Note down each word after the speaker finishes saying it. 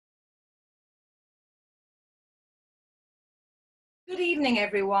Good evening,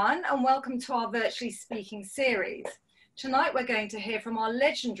 everyone, and welcome to our Virtually Speaking series. Tonight, we're going to hear from our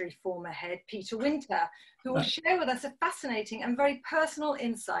legendary former head, Peter Winter, who will share with us a fascinating and very personal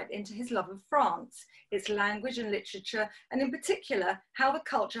insight into his love of France, its language and literature, and in particular, how the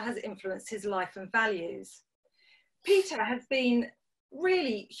culture has influenced his life and values. Peter has been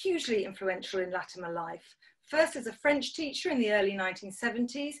really hugely influential in Latimer life, first as a French teacher in the early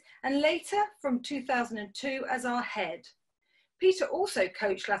 1970s, and later from 2002 as our head. Peter also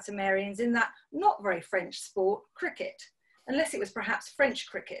coached Latimerians in that not very French sport, cricket, unless it was perhaps French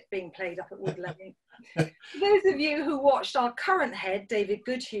cricket being played up at Woodlane. For those of you who watched our current head, David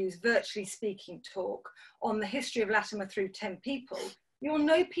Goodhue's Virtually Speaking talk on the history of Latimer through 10 people, you'll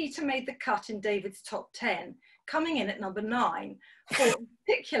know Peter made the cut in David's top 10, coming in at number 9, for in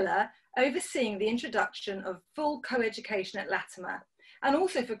particular overseeing the introduction of full co-education at Latimer, and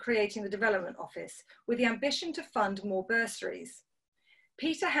also for creating the Development Office with the ambition to fund more bursaries.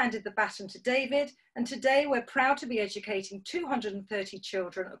 Peter handed the baton to David, and today we're proud to be educating 230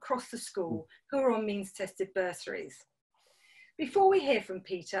 children across the school who are on means-tested bursaries. Before we hear from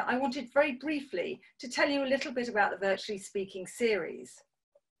Peter, I wanted very briefly to tell you a little bit about the Virtually Speaking series.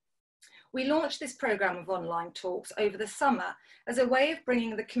 We launched this programme of online talks over the summer as a way of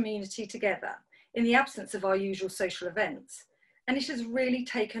bringing the community together in the absence of our usual social events. And it has really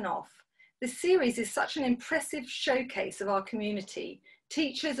taken off. This series is such an impressive showcase of our community,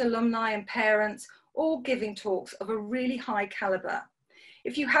 teachers, alumni and parents, all giving talks of a really high calibre.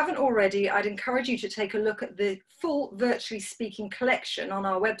 If you haven't already, I'd encourage you to take a look at the full Virtually Speaking collection on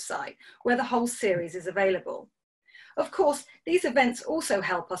our website, where the whole series is available. Of course, these events also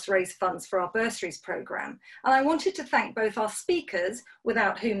help us raise funds for our bursaries programme, and I wanted to thank both our speakers,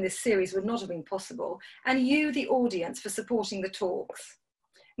 without whom this series would not have been possible, and you, the audience, for supporting the talks.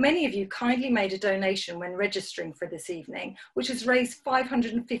 Many of you kindly made a donation when registering for this evening, which has raised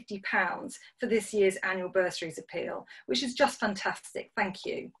 £550 for this year's annual bursaries appeal, which is just fantastic. Thank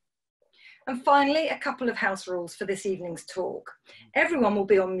you. And finally, a couple of house rules for this evening's talk. Everyone will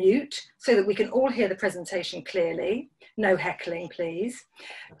be on mute so that we can all hear the presentation clearly. No heckling, please.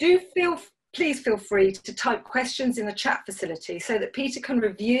 Please feel free to type questions in the chat facility so that Peter can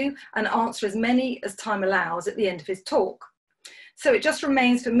review and answer as many as time allows at the end of his talk. So it just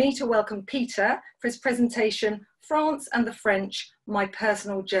remains for me to welcome Peter for his presentation, France and the French, My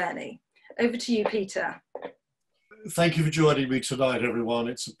Personal Journey. Over to you, Peter. Thank you for joining me tonight, everyone.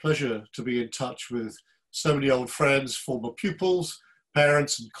 It's a pleasure to be in touch with so many old friends, former pupils,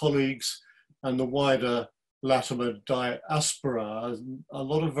 parents and colleagues, and the wider Latimer diaspora. A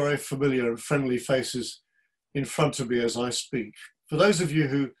lot of very familiar and friendly faces in front of me as I speak. For those of you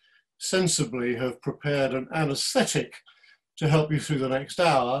who sensibly have prepared an anaesthetic to help you through the next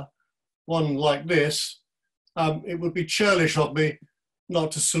hour, one like this, it would be churlish of me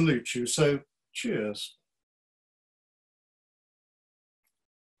not to salute you. So cheers.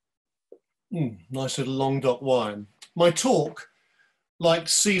 Nice little long dock wine. My talk, like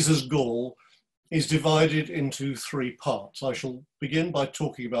Caesar's Gaul, is divided into 3 parts. I shall begin by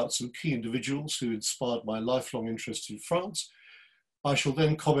talking about some key individuals who inspired my lifelong interest in France. I shall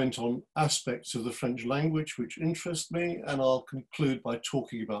then comment on aspects of the French language which interest me, and I'll conclude by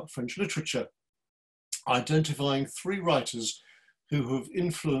talking about French literature, identifying 3 writers who have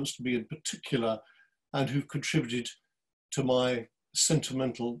influenced me in particular and who've contributed to my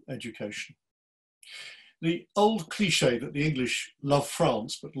sentimental education. The old cliche that the English love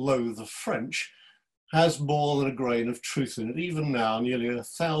France but loathe the French has more than a grain of truth in it, even now, nearly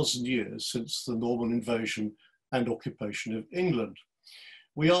 1,000 years since the Norman invasion and occupation of England.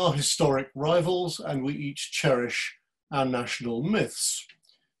 We are historic rivals and we each cherish our national myths.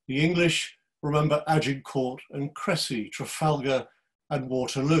 The English remember Agincourt and Cressy, Trafalgar and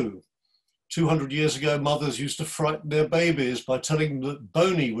Waterloo. 200 years ago, mothers used to frighten their babies by telling them that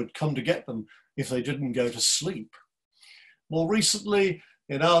Boney would come to get them if they didn't go to sleep. More recently,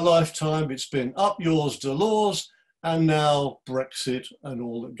 in our lifetime, it's been up yours, Delors, and now Brexit and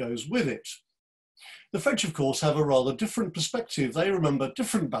all that goes with it. The French, of course, have a rather different perspective. They remember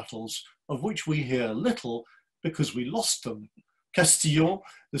different battles, of which we hear little because we lost them. Castillon,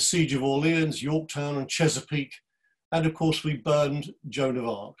 the Siege of Orleans, Yorktown and Chesapeake, and of course we burned Joan of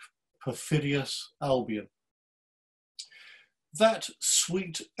Arc. Perfidious Albion. That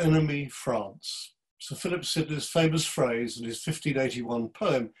sweet enemy France. Sir Philip Sidney's famous phrase in his 1581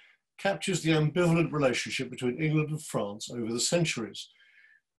 poem captures the ambivalent relationship between England and France over the centuries.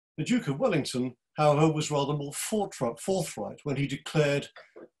 The Duke of Wellington, however, was rather more forthright when he declared,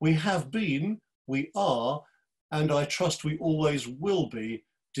 "We have been, we are, and I trust we always will be,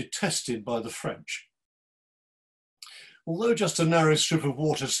 detested by the French." Although just a narrow strip of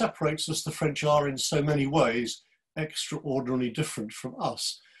water separates us, the French are in so many ways extraordinarily different from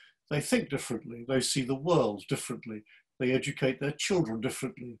us. They think differently, they see the world differently, they educate their children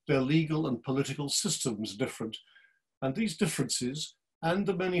differently, their legal and political systems are different. And these differences and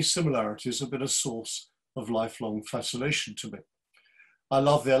the many similarities have been a source of lifelong fascination to me. I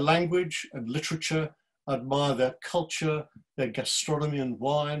love their language and literature, admire their culture, their gastronomy and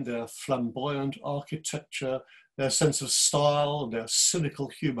wine, their flamboyant architecture, their sense of style and their cynical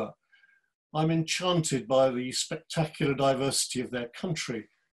humour. I'm enchanted by the spectacular diversity of their country,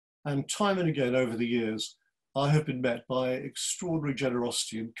 and time and again over the years, I have been met by extraordinary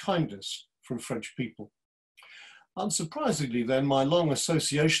generosity and kindness from French people. Unsurprisingly then, my long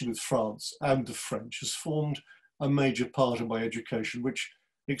association with France and the French has formed a major part of my education, which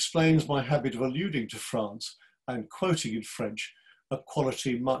explains my habit of alluding to France and quoting in French, a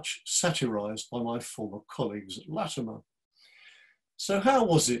quality much satirized by my former colleagues at Latimer. So how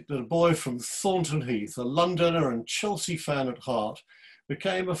was it that a boy from Thornton Heath, a Londoner and Chelsea fan at heart,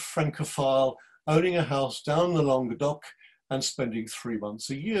 became a Francophile, owning a house down the Languedoc and spending 3 months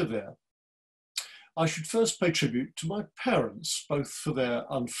a year there? I should first pay tribute to my parents, both for their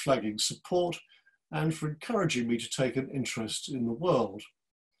unflagging support and for encouraging me to take an interest in the world.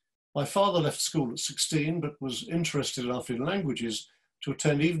 My father left school at 16, but was interested enough in languages to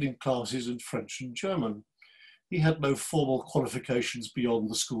attend evening classes in French and German. He had no formal qualifications beyond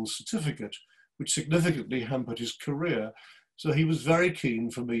the school certificate, which significantly hampered his career, so he was very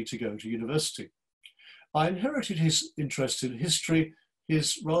keen for me to go to university. I inherited his interest in history,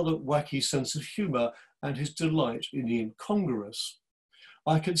 his rather wacky sense of humour, and his delight in the incongruous.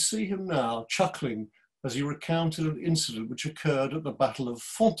 I can see him now chuckling as he recounted an incident which occurred at the Battle of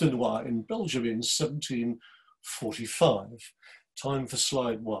Fontenoy in Belgium in 1745. Time for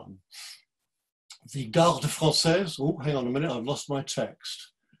slide 1. The Garde Française, oh, hang on a minute, I've lost my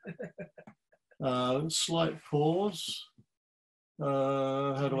text. Slight pause.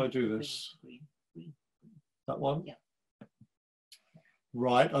 How do I do this? That one? Yeah.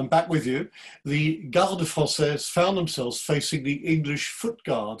 Right, I'm back with you. The Garde Française found themselves facing the English foot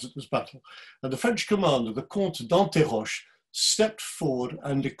guards at this battle, and the French commander, the Comte d'Anterroche, stepped forward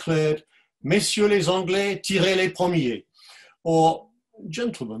and declared, "Messieurs les Anglais, tirez les premiers," or,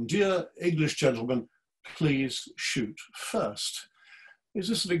 "Gentlemen, dear English gentlemen, please shoot first." Is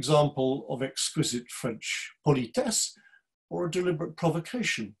this an example of exquisite French politesse or a deliberate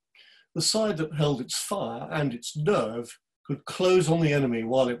provocation? The side that held its fire and its nerve could close on the enemy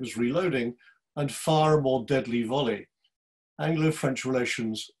while it was reloading and fire a more deadly volley. Anglo-French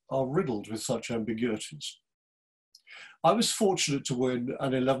relations are riddled with such ambiguities. I was fortunate to win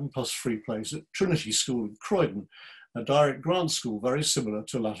an 11+ free place at Trinity School in Croydon, a direct grant school very similar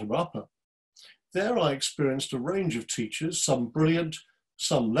to Latimer Upper. There I experienced a range of teachers, some brilliant,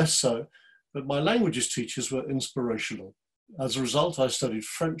 some less so, but my languages teachers were inspirational. As a result, I studied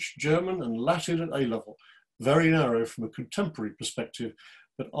French, German, and Latin at A-level, very narrow from a contemporary perspective,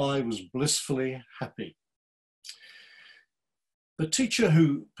 but I was blissfully happy. The teacher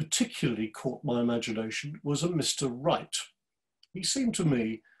who particularly caught my imagination was a Mr. Wright. He seemed to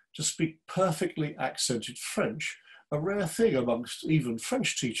me to speak perfectly accented French, a rare thing amongst even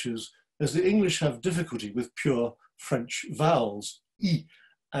French teachers, as the English have difficulty with pure French vowels, I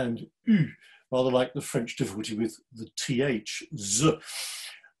and U, rather like the French difficulty with the TH, Z.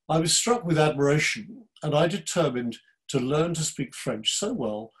 I was struck with admiration, and I determined to learn to speak French so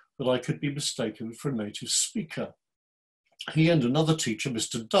well that I could be mistaken for a native speaker. He and another teacher,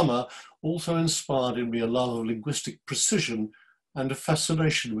 Mr. Dummer, also inspired in me a love of linguistic precision and a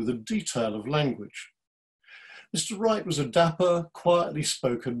fascination with the detail of language. Mr. Wright was a dapper, quietly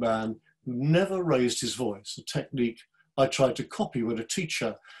spoken man who never raised his voice, a technique I tried to copy when a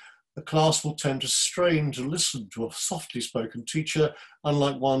teacher. The class will tend to strain to listen to a softly spoken teacher,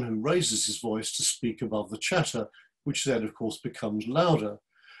 unlike one who raises his voice to speak above the chatter, which then, of course, becomes louder.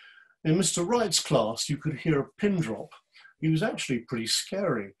 In Mr. Wright's class, you could hear a pin drop. He was actually pretty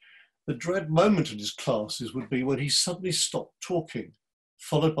scary. The dread moment in his classes would be when he suddenly stopped talking,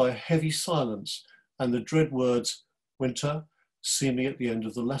 followed by a heavy silence and the dread words, "Winter, see me at the end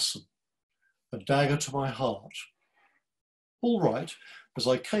of the lesson." A dagger to my heart. Paul Wright, as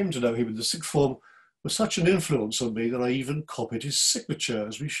I came to know him in the sixth form, was such an influence on me that I even copied his signature,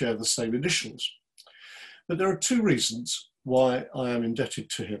 as we share the same initials. But there are 2 reasons why I am indebted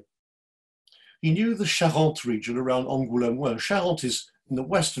to him. He knew the Charente region around Angoulême. Charente is in the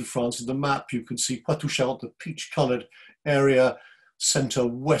western France. In the map, you can see Poitou-Charentes, the peach-coloured area, centre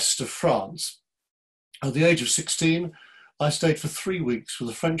west of France. At the age of 16, I stayed for 3 weeks with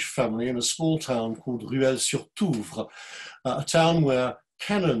a French family in a small town called Rueil-sur-Touvre, a town where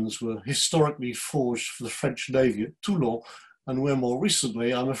cannons were historically forged for the French Navy at Toulon, and where more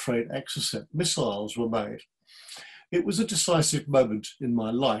recently, I'm afraid, Exocet missiles were made. It was a decisive moment in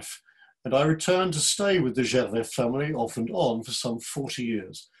my life, and I returned to stay with the Gervais family off and on for some 40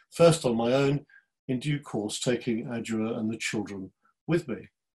 years, first on my own, in due course taking Adjoa and the children with me.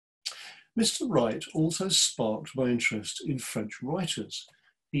 Mr. Wright also sparked my interest in French writers.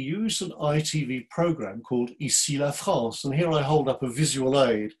 He used an ITV program called Ici la France, and here I hold up a visual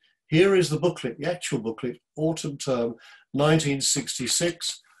aid. Here is the booklet, the actual booklet, autumn term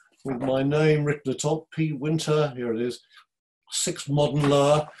 1966, with my name written atop, P. Winter, here it is, 6 modern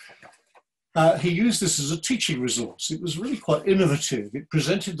lower. He used this as a teaching resource. It was really quite innovative. It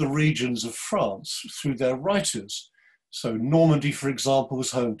presented the regions of France through their writers. So Normandy, for example,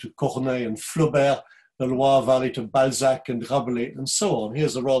 was home to Corneille and Flaubert, the Loire Valley to Balzac and Rabelais, and so on.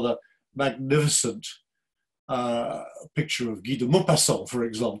 Here's a rather magnificent picture of Guy de Maupassant, for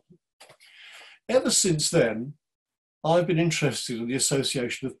example. Ever since then, I've been interested in the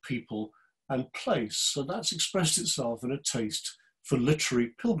association of people and place, and that's expressed itself in a taste for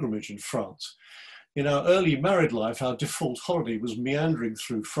literary pilgrimage in France. In our early married life, our default holiday was meandering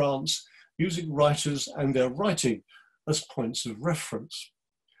through France, using writers and their writing as points of reference.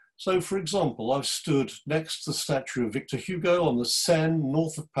 So, for example, I've stood next to the statue of Victor Hugo on the Seine,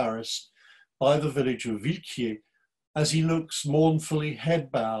 north of Paris, by the village of Villequier, as he looks mournfully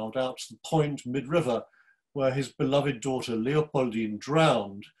head bowed out to the point mid-river where his beloved daughter Leopoldine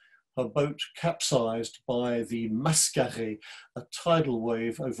drowned, her boat capsized by the Mascaret, a tidal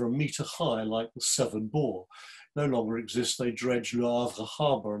wave over a metre high like the Severn Bore. No longer exists, they dredge Le Havre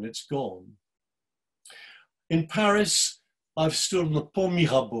harbour and it's gone. In Paris, I've stood on the Pont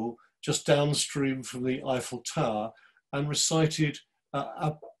Mirabeau, just downstream from the Eiffel Tower, and recited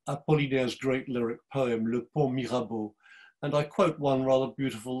Apollinaire's great lyric poem, Le Pont Mirabeau. And I quote one rather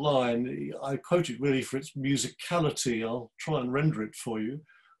beautiful line. I quote it really for its musicality. I'll try and render it for you.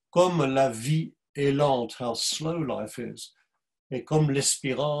 Comme la vie est lente, how slow life is, et comme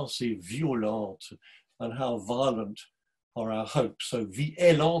l'espérance est violente, and how violent are our hopes. So vie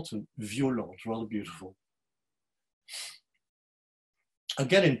est lente and violente, rather beautiful.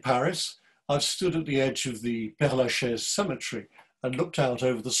 Again in Paris, I've stood at the edge of the Père Lachaise cemetery and looked out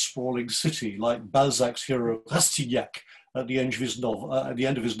over the sprawling city like Balzac's hero Rastignac at the end of his novel,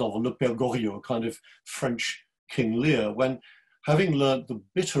 Le Père Goriot, a kind of French King Lear, when, having learnt the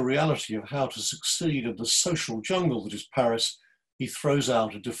bitter reality of how to succeed in the social jungle that is Paris, he throws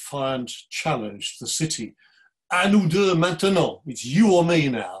out a defiant challenge to the city. À nous deux maintenant, it's you or me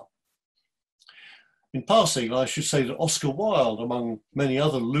now. In passing, I should say that Oscar Wilde, among many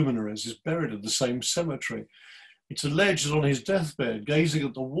other luminaries, is buried in the same cemetery. It's alleged that on his deathbed, gazing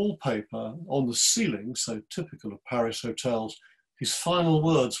at the wallpaper on the ceiling, so typical of Paris hotels, his final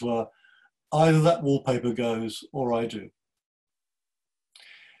words were, either that wallpaper goes or I do.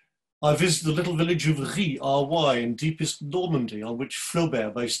 I visited the little village of Ry, R-Y, in deepest Normandy, on which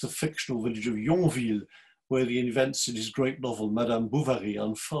Flaubert based the fictional village of Yonville, where the events in his great novel Madame Bovary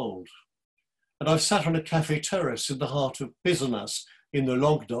unfold. And I've sat on a cafe terrace in the heart of Pézenas, in the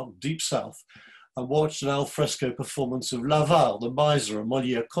Languedoc, deep south, and watched an alfresco performance of L'Avare, the Miser, a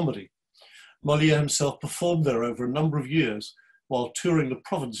Molière comedy. Molière himself performed there over a number of years while touring the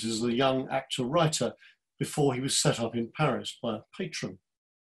provinces as a young actor-writer before he was set up in Paris by a patron.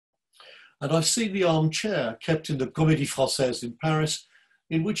 And I've seen the armchair kept in the Comédie Française in Paris,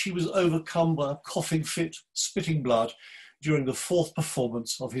 in which he was overcome by a coughing fit, spitting blood, during the 4th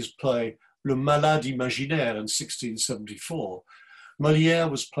performance of his play Le Malade Imaginaire in 1674.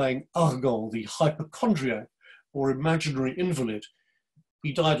 Molière was playing Argan, the hypochondriac or imaginary invalid.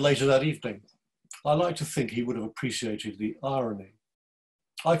 He died later that evening. I like to think he would have appreciated the irony.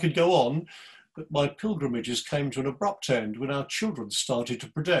 I could go on, but my pilgrimages came to an abrupt end when our children started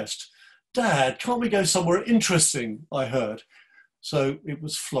to protest. Dad, can't we go somewhere interesting? I heard. So it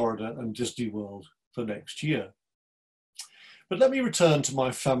was Florida and Disney World for next year. But let me return to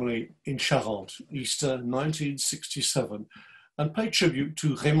my family in Charente, Easter 1967, and pay tribute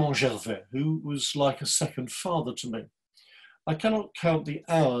to Raymond Gervais, who was like a second father to me. I cannot count the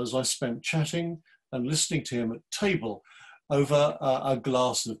hours I spent chatting and listening to him at table over a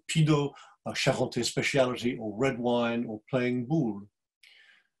glass of Pinot, a Charentais speciality, or red wine, or playing boule.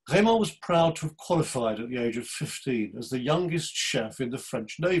 Raymond was proud to have qualified at the age of 15 as the youngest chef in the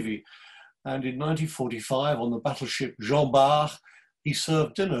French Navy, and in 1945 on the battleship Jean Bart, he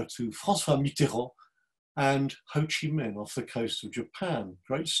served dinner to François Mitterrand and Ho Chi Minh off the coast of Japan.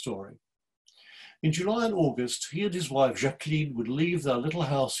 Great story. In July and August, he and his wife Jacqueline would leave their little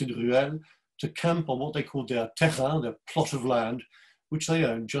house in Ruelle to camp on what they called their terrain, their plot of land, which they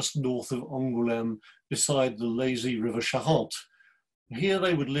owned just north of Angoulême, beside the lazy river Charente. Here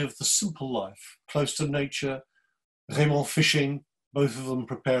they would live the simple life, close to nature, Raymond fishing, both of them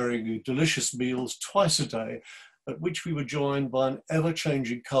preparing delicious meals twice a day, at which we were joined by an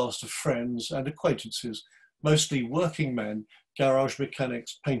ever-changing cast of friends and acquaintances, mostly working men, garage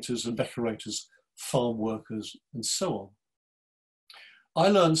mechanics, painters and decorators, farm workers, and so on. I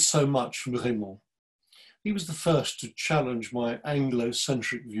learned so much from Raymond. He was the first to challenge my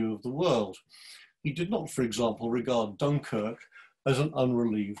Anglo-centric view of the world. He did not, for example, regard Dunkirk as an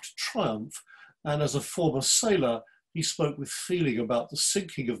unrelieved triumph, and as a former sailor, he spoke with feeling about the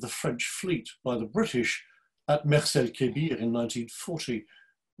sinking of the French fleet by the British at Mers-el-Kébir in 1940,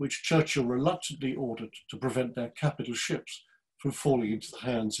 which Churchill reluctantly ordered to prevent their capital ships from falling into the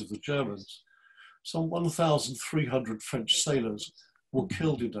hands of the Germans. Some 1,300 French sailors were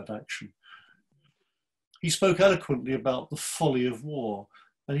killed in that action. He spoke eloquently about the folly of war,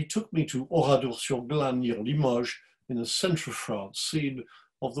 and he took me to Oradour-sur-Glane near Limoges in the centre of France, scene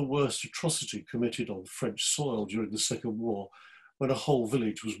of the worst atrocity committed on French soil during the Second War, when a whole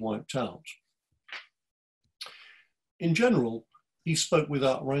village was wiped out. In general, he spoke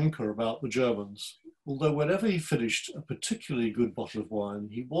without rancour about the Germans, although whenever he finished a particularly good bottle of wine,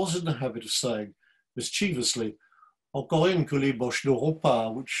 he was in the habit of saying, mischievously, "Encore une que les Boches n'auront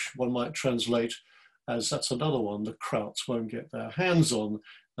pas," which one might translate as, "That's another one the Krauts won't get their hands on."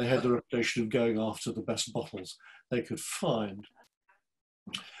 They had the reputation of going after the best bottles they could find.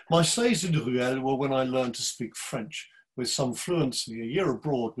 My stays in Ruelle were when I learned to speak French with some fluency. A year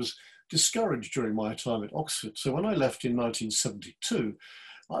abroad was discouraged during my time at Oxford, so when I left in 1972,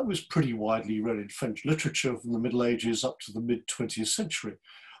 I was pretty widely read in French literature from the Middle Ages up to the mid-20th century.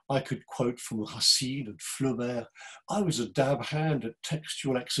 I could quote from Racine and Flaubert. I was a dab hand at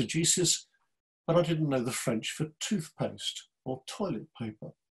textual exegesis, but I didn't know the French for toothpaste or toilet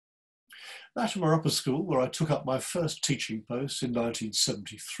paper. Latimer Upper School, where I took up my first teaching post in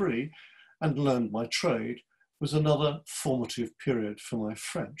 1973 and learned my trade, was another formative period for my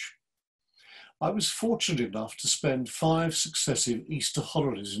French. I was fortunate enough to spend 5 successive Easter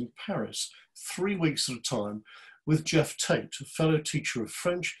holidays in Paris, 3 weeks at a time, with Jeff Tate, a fellow teacher of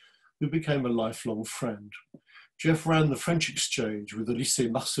French who became a lifelong friend. Jeff ran the French exchange with the Lycée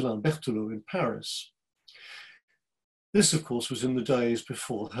Marcellin Berthelot in Paris. This, of course, was in the days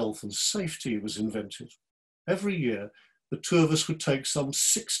before health and safety was invented. Every year, the two of us would take some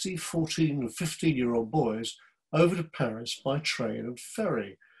 60 14 and 15-year-old boys over to Paris by train and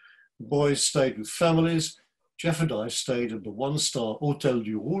ferry. The boys stayed with families. Jeff and I stayed at the one-star Hôtel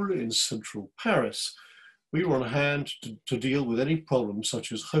du Roule in central Paris. We were on hand to deal with any problems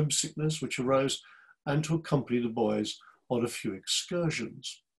such as homesickness which arose and to accompany the boys on a few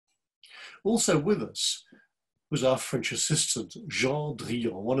excursions. Also with us was our French assistant, Jean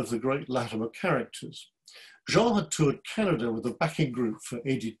Drian, one of the great Latimer characters. Jean had toured Canada with a backing group for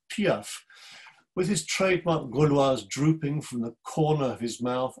Edith Piaf. With his trademark Gauloise drooping from the corner of his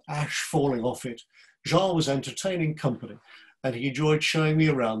mouth, ash falling off it, Jean was entertaining company, and he enjoyed showing me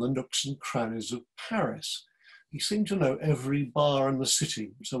around the nooks and crannies of Paris. He seemed to know every bar in the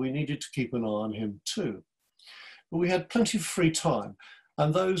city, so we needed to keep an eye on him too. But we had plenty of free time,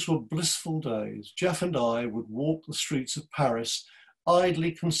 and those were blissful days. Jeff and I would walk the streets of Paris,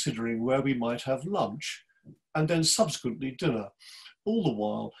 idly considering where we might have lunch, and then subsequently dinner, all the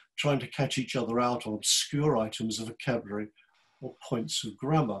while trying to catch each other out on obscure items of vocabulary or points of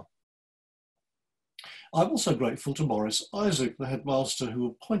grammar. I'm also grateful to Maurice Isaac, the headmaster who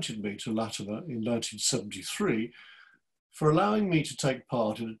appointed me to Latimer in 1973, for allowing me to take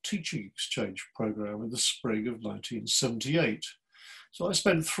part in a teaching exchange program in the spring of 1978. So I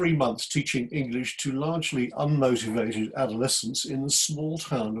spent 3 months teaching English to largely unmotivated adolescents in the small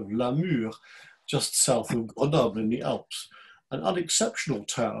town of Lamure, just south of Grenoble in the Alps, an unexceptional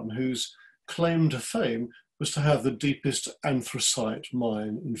town whose claim to fame was to have the deepest anthracite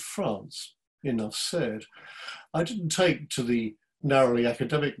mine in France. Enough said. I didn't take to the narrowly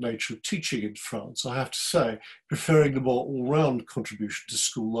academic nature of teaching in France, I have to say, preferring the more all-round contribution to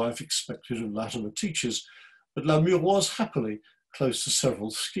school life expected of Latimer teachers, but Lamure was happily close to several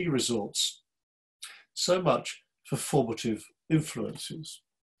ski resorts. So much for formative influences.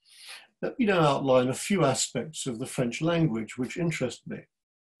 Let me now outline a few aspects of the French language which interest me.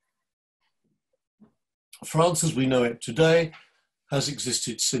 France, as we know it today, has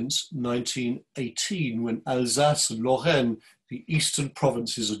existed since 1918, when Alsace and Lorraine, the eastern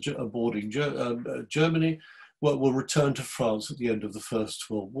provinces bordering Germany, were returned to France at the end of the First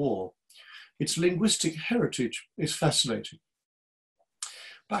World War. its linguistic heritage is fascinating.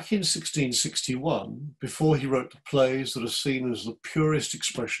 Back in 1661, before he wrote the plays that are seen as the purest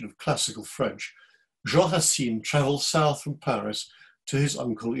expression of classical French, Jean Racine travelled south from Paris to his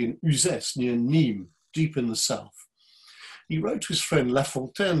uncle in Uzès, near Nîmes, deep in the south. He wrote to his friend La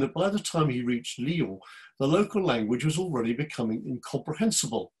Fontaine that by the time he reached Lyon, the local language was already becoming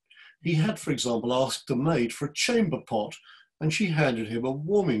incomprehensible. He had, for example, asked the maid for a chamber pot, and she handed him a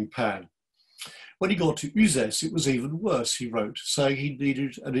warming pan. When he got to Uzès, it was even worse, he wrote, saying he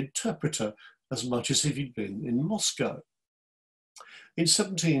needed an interpreter as much as if he'd been in Moscow. In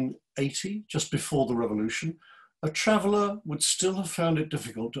 1780, just before the revolution, a traveller would still have found it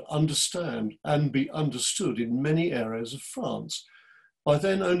difficult to understand and be understood in many areas of France. By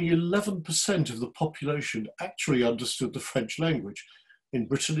then, only 11% of the population actually understood the French language. In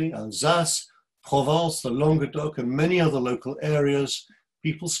Brittany, Alsace, Provence, the Languedoc, and many other local areas,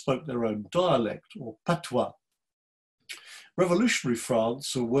 people spoke their own dialect, or patois. Revolutionary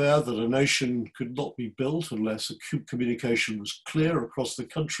France, aware that a nation could not be built unless communication was clear across the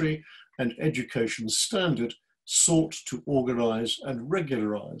country and education standard, sought to organise and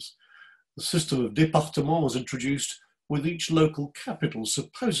regularise. The system of département was introduced, with each local capital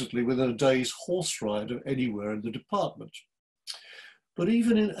supposedly within a day's horse ride of anywhere in the department. But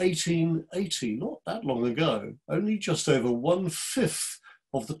even in 1880, not that long ago, only just over 1/5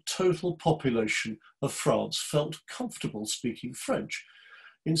 of the total population of France felt comfortable speaking French.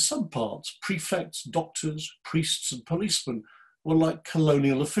 In some parts, prefects, doctors, priests, and policemen were like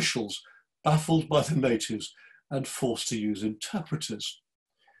colonial officials, baffled by the natives and forced to use interpreters.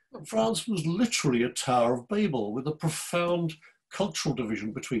 France was literally a Tower of Babel, with a profound cultural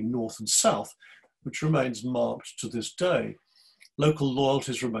division between North and South, which remains marked to this day. Local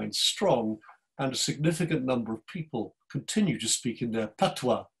loyalties remain strong, and a significant number of people continue to speak in their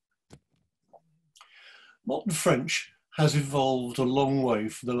patois. Modern French has evolved a long way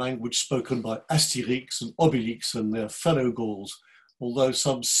from the language spoken by Astérix and Obélix and their fellow Gauls, although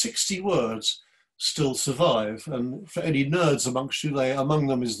some 60 words still survive. And for any nerds amongst you, among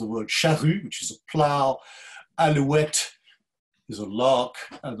them is the word charrue, which is a plough, alouette is a lark,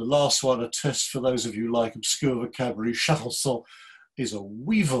 and the last one, a test for those of you who like obscure vocabulary, charançon is a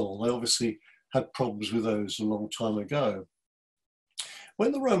weevil. They obviously had problems with those a long time ago.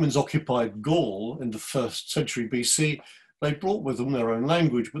 When the Romans occupied Gaul in the 1st century BC, they brought with them their own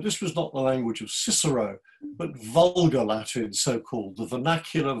language, but this was not the language of Cicero, but Vulgar Latin, so-called, the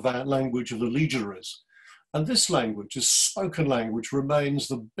vernacular language of the legionaries. And this language, this spoken language, remains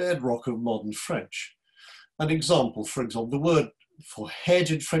the bedrock of modern French. An example, for example, the word for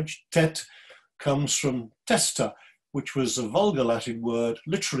head in French, tête, comes from testa, which was a Vulgar Latin word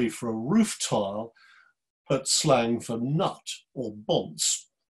literally for a roof tile, but slang for nut or bonce.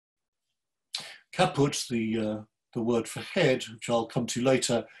 Caput, the word for head, which I'll come to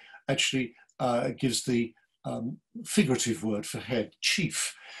later, actually gives the figurative word for head,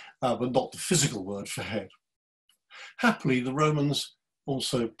 chief, but not the physical word for head. Happily, the Romans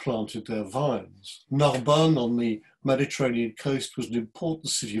also planted their vines. Narbonne on the Mediterranean coast was an important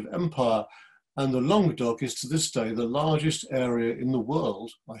city of empire, and the Languedoc is to this day the largest area in the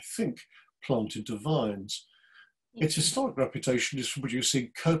world, I think, planted to vines. Its historic reputation is for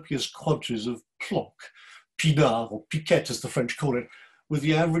producing copious quantities of ploc, pinard, or piquette as the French call it, with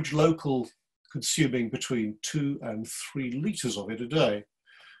the average local consuming between 2 and 3 litres of it a day.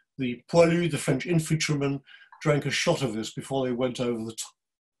 The poilus, the French infantrymen, drank a shot of this before they went over the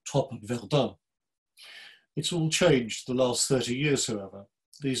top at Verdun. It's all changed the last 30 years, however.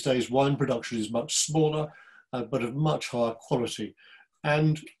 These days, wine production is much smaller, but of much higher quality,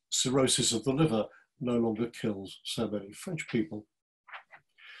 and cirrhosis of the liver no longer kills so many French people.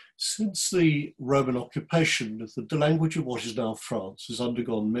 Since the Roman occupation, the language of what is now France has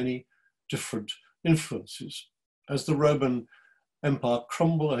undergone many different influences. As the Roman Empire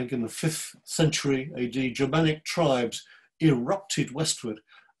crumbled, I think in the 5th century AD, Germanic tribes erupted westward,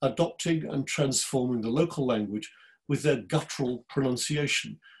 adopting and transforming the local language with their guttural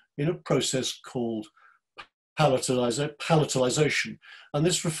pronunciation in a process called palatalization. And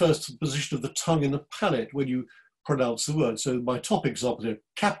this refers to the position of the tongue in the palate when you pronounce the word. So my top example here,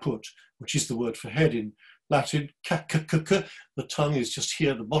 caput, which is the word for head in Latin, the tongue is just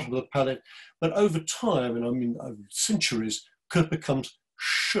here at the bottom of the palate. But over time, and I mean over centuries, k becomes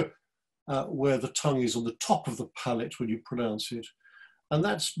sh, where the tongue is on the top of the palate when you pronounce it. And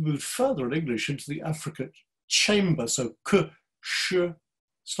that's moved further in English into the affricate chamber. So k, sh,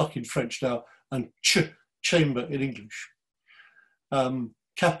 stuck in French now, and ch, chamber in English.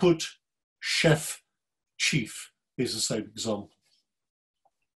 Caput, chef, chief is the same example.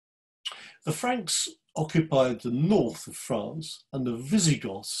 The Franks occupied the north of France and the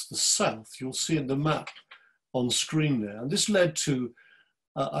Visigoths, the south. You'll see in the map on screen there. And this led to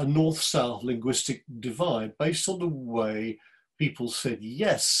a north-south linguistic divide based on the way people said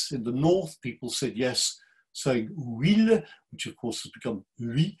yes. In the north, people said yes, saying huile, which of course has become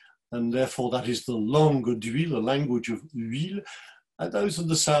oui, and therefore that is the langue d'huile, the language of huile. And those in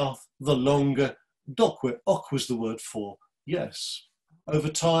the south, the langue d'oc, where oc was the word for yes. Over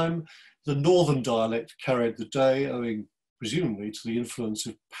time, the northern dialect carried the day, owing presumably to the influence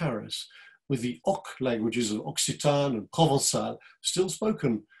of Paris, with the oc languages of Occitan and Provençal still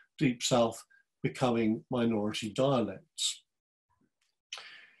spoken deep south becoming minority dialects.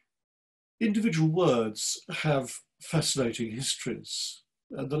 Individual words have fascinating histories.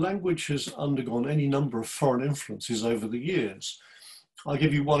 The language has undergone any number of foreign influences over the years. I'll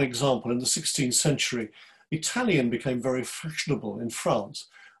give you one example. In the 16th century, Italian became very fashionable in France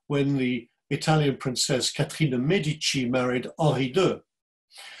when the Italian princess Caterina Medici married Henri II.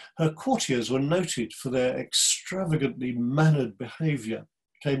 Her courtiers were noted for their extravagantly mannered behaviour,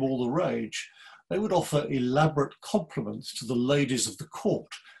 became all the rage. They would offer elaborate compliments to the ladies of the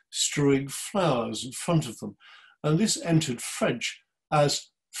court, strewing flowers in front of them. And this entered French as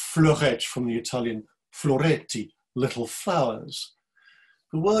fleurette, from the Italian floretti, little flowers.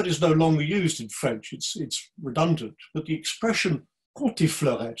 The word is no longer used in French, it's redundant, but the expression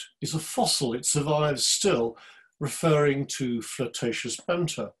cantifleurette is a fossil, it survives still, referring to flirtatious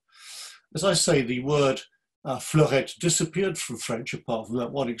banter. As I say, the word fleurette disappeared from French, apart from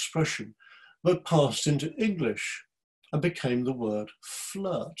that one expression, but passed into English and became the word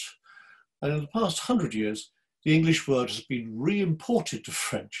flirt. And in the past 100 years, the English word has been re-imported to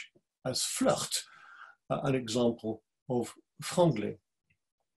French as flirt, an example of franglais.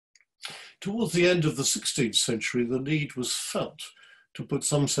 Towards the end of the 16th century, the need was felt to put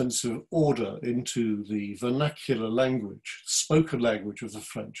some sense of order into the vernacular language, spoken language of the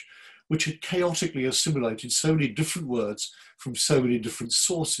French, which had chaotically assimilated so many different words from so many different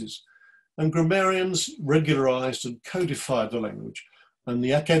sources. And grammarians regularized and codified the language, and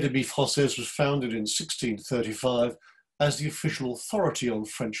the Académie Française was founded in 1635 as the official authority on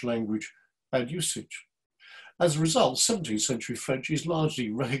French language and usage. As a result, 17th century French is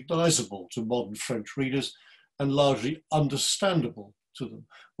largely recognizable to modern French readers and largely understandable to them,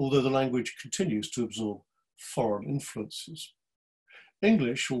 although the language continues to absorb foreign influences.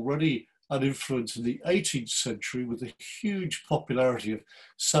 English, already an influence in the 18th century with the huge popularity of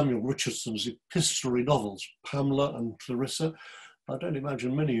Samuel Richardson's epistolary novels, Pamela and Clarissa, I don't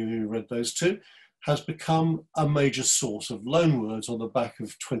imagine many of you read those two, has become a major source of loanwords on the back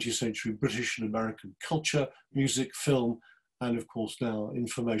of 20th century British and American culture, music, film, and of course now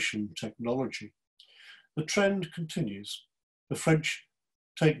information technology. The trend continues. The French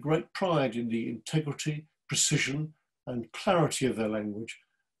take great pride in the integrity, precision, and clarity of their language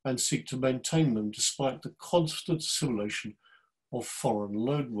and seek to maintain them despite the constant assimilation of foreign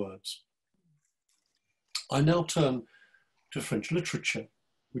loanwords. I now turn to French literature,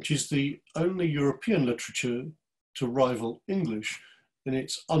 which is the only European literature to rival English in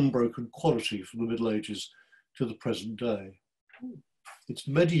its unbroken quality from the Middle Ages to the present day. Its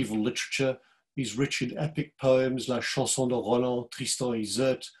medieval literature is rich in epic poems, La Chanson de Roland, Tristan et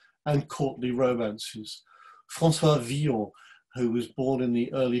Iseult, and courtly romances. François Villon, who was born in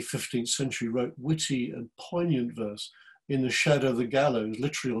the early 15th century, wrote witty and poignant verse. In the shadow of the gallows,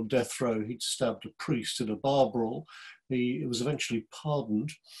 literally on death row, he'd stabbed a priest in a bar brawl. He was eventually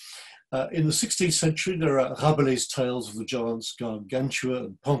pardoned. In the 16th century, there are Rabelais' tales of the giants Gargantua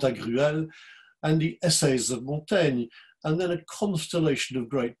and Pantagruel, and the essays of Montaigne, and then a constellation of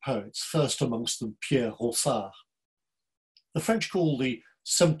great poets, first amongst them Pierre Ronsard. The French call the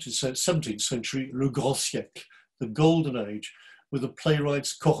 17th century le grand siècle, the golden age, with the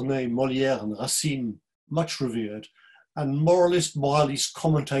playwrights Corneille, Molière, and Racine much revered, and moralist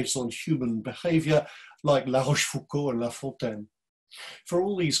commentators on human behaviour like La Rochefoucauld and La Fontaine. For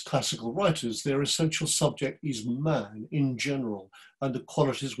all these classical writers, their essential subject is man in general and the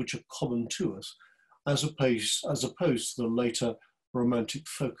qualities which are common to us, as opposed to the later romantic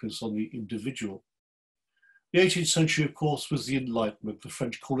focus on the individual. The 18th century, of course, was the Enlightenment. The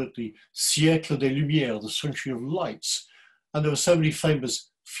French call it the siècle des Lumières, the century of lights. And there were so many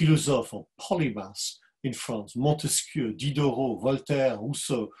famous philosophes or polymaths in France, Montesquieu, Diderot, Voltaire,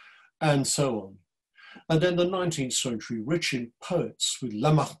 Rousseau, and so on. And then the 19th century, rich in poets with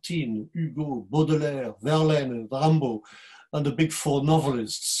Lamartine, Hugo, Baudelaire, Verlaine, and Rimbaud, and the big four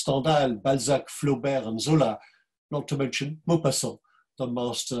novelists, Stendhal, Balzac, Flaubert, and Zola, not to mention Maupassant, the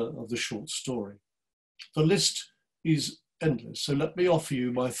master of the short story. The list is endless, so let me offer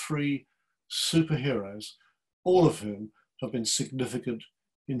you my three superheroes, all of whom have been significant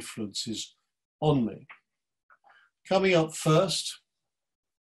influences on me. Coming up first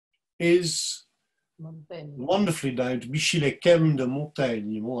is wonderfully named Michel Eyquem de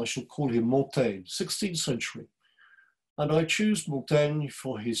Montaigne. Well, I shall call him Montaigne, 16th century. And I choose Montaigne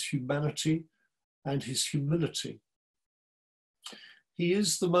for his humanity and his humility. He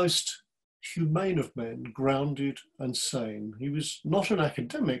is the most humane of men, grounded and sane. He was not an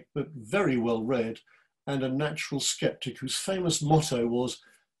academic, but very well read and a natural skeptic whose famous motto was,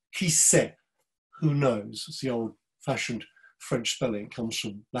 qui sait, who knows? It's the old-fashioned French spelling. It comes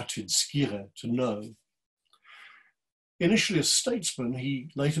from Latin scire, to know. Initially a statesman, he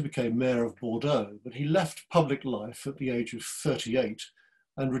later became mayor of Bordeaux, but he left public life at the age of 38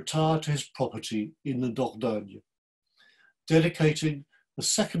 and retired to his property in the Dordogne, dedicating the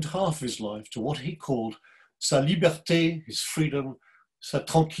second half of his life to what he called sa liberté, his freedom, sa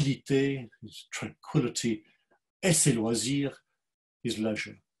tranquillité, his tranquility, et ses loisirs, his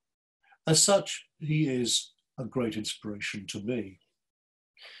leisure. As such, he is a great inspiration to me.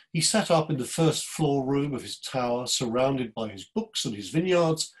 He sat up in the first floor room of his tower, surrounded by his books and his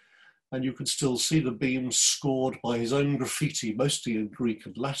vineyards, and you can still see the beams scored by his own graffiti, mostly in Greek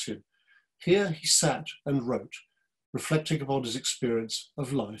and Latin. Here he sat and wrote, reflecting upon his experience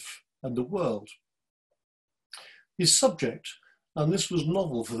of life and the world. His subject, and this was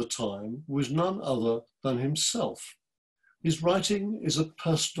novel for the time, was none other than himself. His writing is a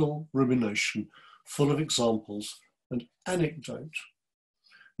personal rumination, full of examples and anecdote.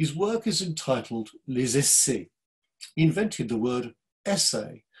 His work is entitled Les Essais. He invented the word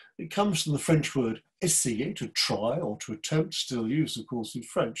essay. It comes from the French word essayer, to try or to attempt, still used, of course, in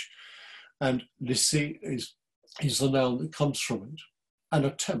French. And l'essai is the noun that comes from it. An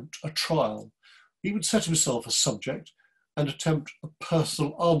attempt, a trial. He would set himself a subject and attempt a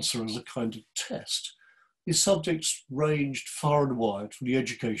personal answer as a kind of test. His subjects ranged far and wide, from the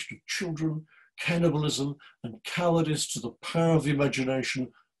education of children, cannibalism and cowardice, to the power of the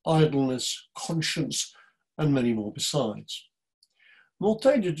imagination, idleness, conscience, and many more besides.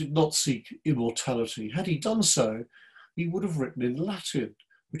 Montaigne did not seek immortality. Had he done so, he would have written in Latin,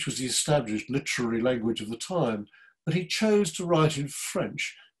 which was the established literary language of the time, but he chose to write in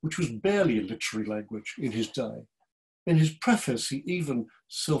French, which was barely a literary language in his day. In his preface, he even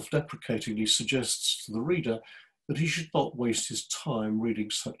self-deprecatingly suggests to the reader that he should not waste his time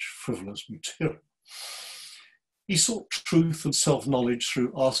reading such frivolous material. He sought truth and self-knowledge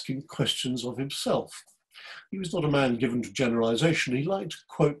through asking questions of himself. He was not a man given to generalization. He liked to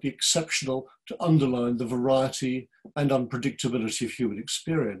quote the exceptional to underline the variety and unpredictability of human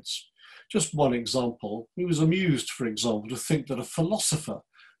experience. Just one example, he was amused, for example, to think that a philosopher,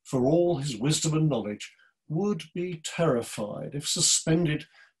 for all his wisdom and knowledge, would be terrified if suspended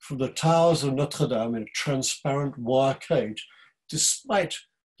from the towers of Notre Dame in a transparent wire cage, despite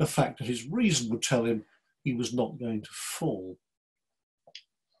the fact that his reason would tell him he was not going to fall.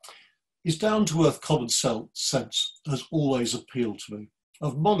 His down-to-earth common sense has always appealed to me.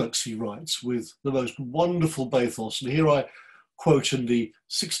 Of monarchs, he writes, with the most wonderful bathos, and here I quote in the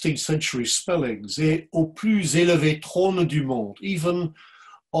 16th century spellings, et au plus élevé trône du monde, even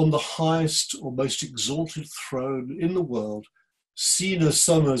on the highest or most exalted throne in the world, si ne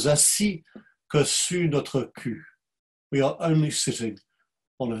sommes assis que sur notre cul. We are only sitting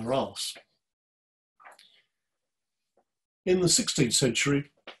on our arse. In the 16th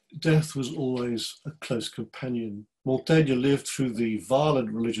century, death was always a close companion. Montaigne lived through the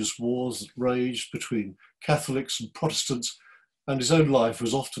violent religious wars that raged between Catholics and Protestants, and his own life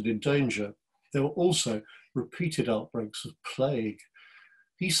was often in danger. There were also repeated outbreaks of plague.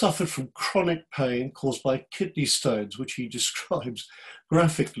 He suffered from chronic pain caused by kidney stones, which he describes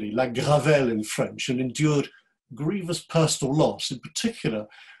graphically, la gravelle in French, and endured grievous personal loss, in particular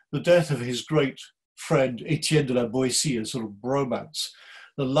the death of his great friend Etienne de la Boétie, a sort of bromance,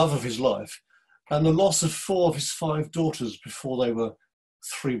 the love of his life, and the loss of 4 of his 5 daughters before they were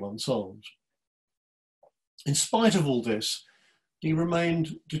 3 months old. In spite of all this, he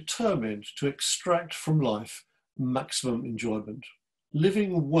remained determined to extract from life maximum enjoyment.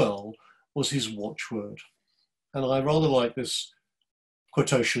 Living well was his watchword. And I rather like this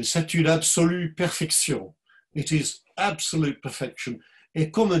quotation, c'est une absolue perfection. It is absolute perfection,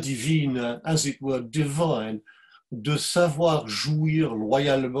 et comme divine, as it were divine, de savoir jouir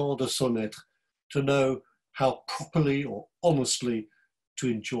loyalement de son être, to know how properly or honestly to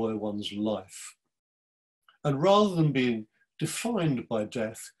enjoy one's life. And rather than being defined by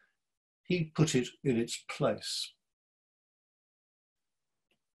death, he put it in its place.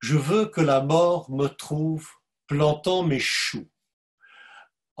 Je veux que la mort me trouve plantant mes choux.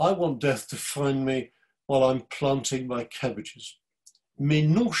 I want death to find me while I'm planting my cabbages. Mais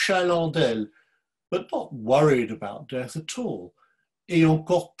nonchalant d'elle, but not worried about death at all. Et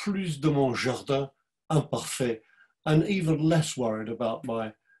encore plus de mon jardin imparfait, and even less worried about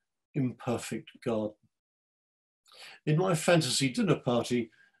my imperfect garden. In my fantasy dinner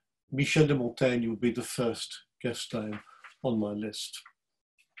party, Michel de Montaigne will be the first guest name on my list.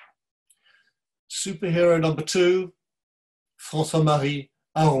 Superhero number 2, François-Marie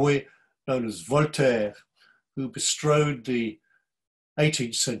Arouet, known as Voltaire, who bestrode the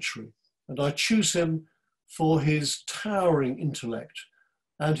 18th century. And I choose him for his towering intellect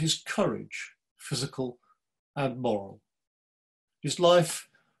and his courage, physical and moral. His life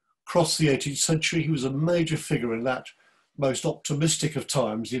crossed the 18th century. He was a major figure in that most optimistic of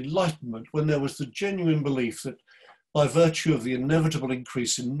times, the Enlightenment, when there was the genuine belief that by virtue of the inevitable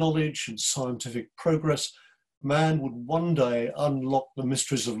increase in knowledge and scientific progress, man would one day unlock the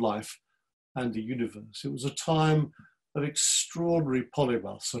mysteries of life and the universe. It was a time of extraordinary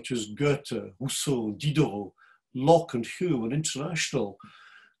polymaths such as Goethe, Rousseau, Diderot, Locke and Hume, an international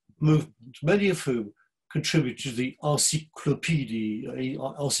movement, many of whom contributed to the encyclopédie,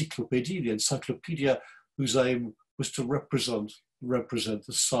 the encyclopedia whose aim was to represent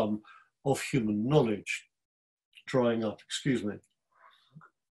the sum of human knowledge. Drying up, excuse me.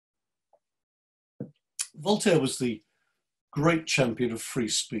 Voltaire was the great champion of free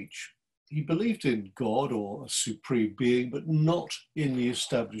speech. He believed in God or a supreme being, but not in the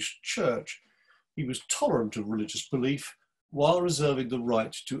established church. He was tolerant of religious belief while reserving the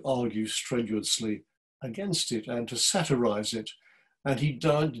right to argue strenuously against it and to satirize it. And he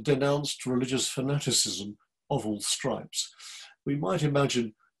denounced religious fanaticism of all stripes. We might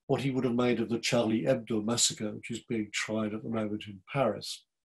imagine what he would have made of the Charlie Hebdo massacre, which is being tried at the moment in Paris.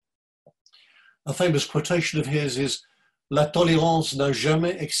 A famous quotation of his is, "La tolérance n'a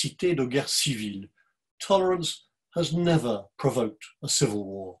jamais excité de guerre civile." Tolerance has never provoked a civil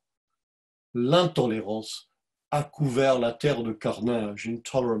war. L'intolérance a couvert la terre de carnage.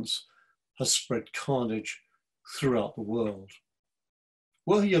 Intolerance has spread carnage throughout the world.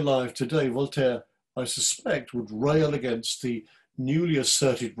 Were he alive today, Voltaire, I suspect, would rail against the newly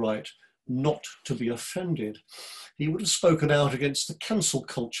asserted right not to be offended. He would have spoken out against the cancel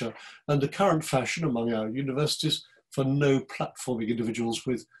culture and the current fashion among our universities for no platforming individuals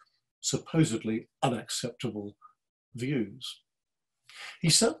with supposedly unacceptable views. He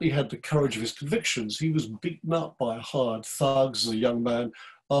certainly had the courage of his convictions. He was beaten up by hired thugs as a young man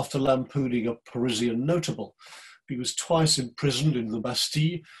after lampooning a Parisian notable. He was twice imprisoned in the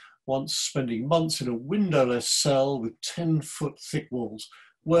Bastille, once spending months in a windowless cell with 10-foot thick walls,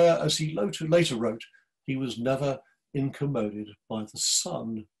 where, as he later wrote, he was never incommoded by the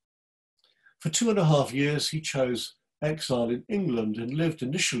sun. For 2.5 years, he chose exile in England and lived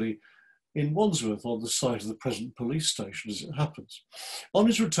initially in Wandsworth on the site of the present police station, as it happens. On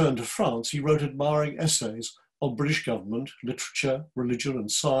his return to France, he wrote admiring essays on British government, literature, religion and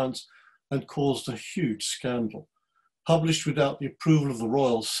science, and caused a huge scandal. Published without the approval of the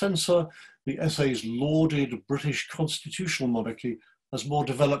royal censor, the essays lauded British constitutional monarchy as more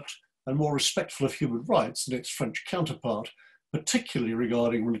developed and more respectful of human rights than its French counterpart, particularly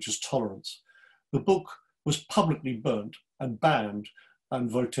regarding religious tolerance. The book was publicly burnt and banned,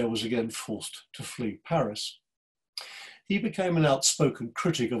 and Voltaire was again forced to flee Paris. He became an outspoken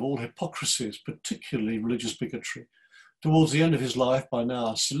critic of all hypocrisies, particularly religious bigotry. Towards the end of his life, by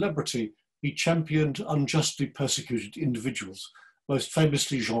now a celebrity, he championed unjustly persecuted individuals, most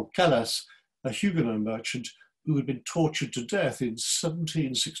famously Jean Calas, a Huguenot merchant who had been tortured to death in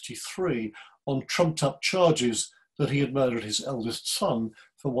 1763 on trumped-up charges that he had murdered his eldest son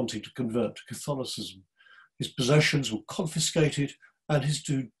for wanting to convert to Catholicism. His possessions were confiscated and his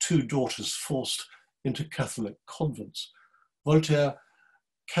two daughters forced into Catholic convents. Voltaire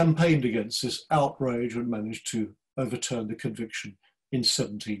campaigned against this outrage and managed to overturn the conviction in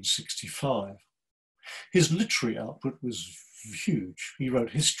 1765. His literary output was huge. He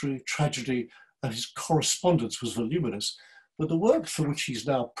wrote history, tragedy, and his correspondence was voluminous. But the work for which he's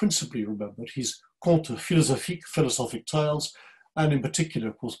now principally remembered, his Contes philosophiques, philosophic tales, and in particular,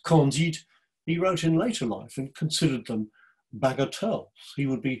 of course, Candide, he wrote in later life and considered them bagatelles. He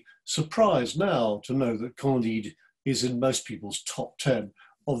would be surprised now to know that Candide is in most people's top 10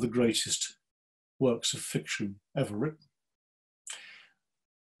 of the greatest works of fiction ever written.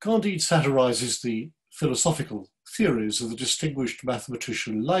 Candide satirizes the philosophical theories of the distinguished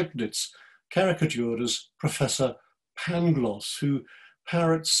mathematician Leibniz, caricatured as Professor Pangloss, who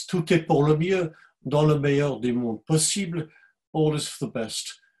parrots "tout est pour le mieux, dans le meilleur des mondes possibles," all is for the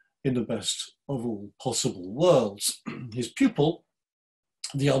best in the best of all possible worlds. His pupil,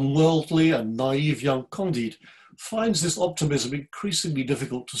 The unworldly and naive young Candide finds this optimism increasingly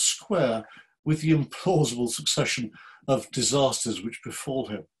difficult to square with the implausible succession of disasters which befall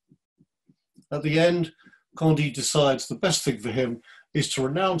him. At the end, Candide decides the best thing for him is to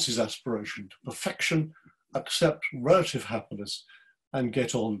renounce his aspiration to perfection, accept relative happiness, and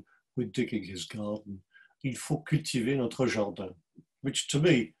get on with digging his garden. Il faut cultiver notre jardin, which to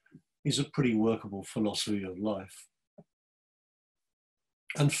me is a pretty workable philosophy of life.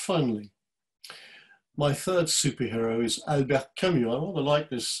 And finally, my third superhero is Albert Camus. I rather like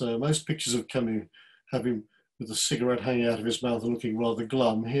this. Most pictures of Camus have him with a cigarette hanging out of his mouth and looking rather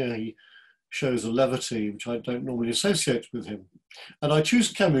glum. Here he shows a levity which I don't normally associate with him. And I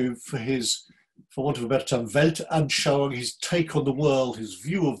choose Camus for his, for want of a better term, Weltanschauung, his take on the world, his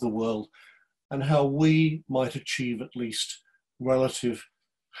view of the world, and how we might achieve at least relative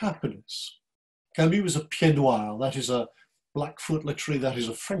happiness. Camus was a pied noir, that is a Blackfoot, literally, that is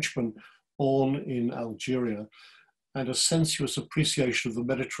a Frenchman born in Algeria, and a sensuous appreciation of the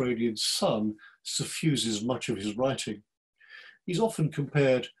Mediterranean sun suffuses much of his writing. He's often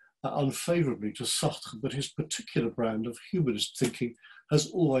compared unfavourably to Sartre, but his particular brand of humanist thinking has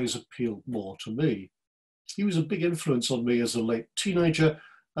always appealed more to me. He was a big influence on me as a late teenager,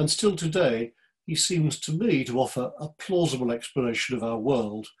 and still today, he seems to me to offer a plausible explanation of our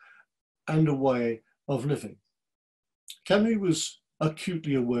world and a way of living. Camus was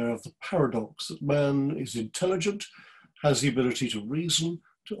acutely aware of the paradox that man is intelligent, has the ability to reason,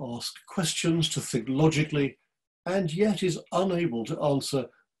 to ask questions, to think logically, and yet is unable to answer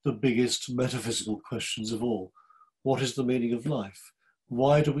the biggest metaphysical questions of all. What is the meaning of life?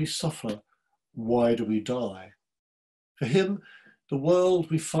 Why do we suffer? Why do we die? For him, the world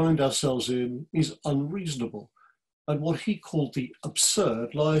we find ourselves in is unreasonable, and what he called the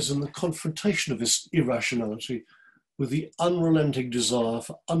absurd lies in the confrontation of this irrationality with the unrelenting desire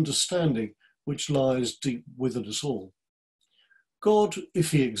for understanding which lies deep within us all. God,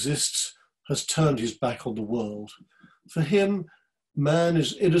 if he exists, has turned his back on the world. For him, man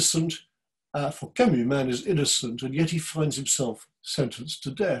is innocent. For Camus, man is innocent, and yet he finds himself sentenced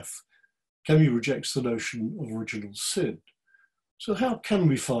to death. Camus rejects the notion of original sin. So how can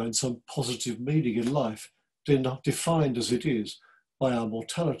we find some positive meaning in life, defined as it is by our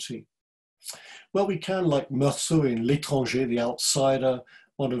mortality? Well, we can, like Meursault in L'Étranger, the outsider,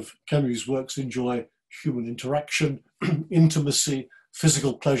 one of Camus' works, enjoy human interaction, intimacy,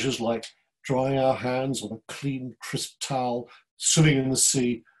 physical pleasures like drying our hands on a clean, crisp towel, swimming in the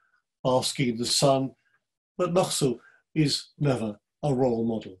sea, basking in the sun. But Meursault is never a role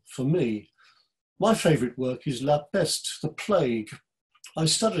model for me. My favourite work is La Peste, the Plague. I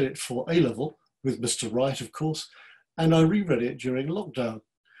studied it for A-level, with Mr. Wright, of course, and I reread it during lockdown.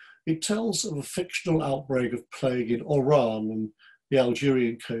 It tells of a fictional outbreak of plague in Oran on the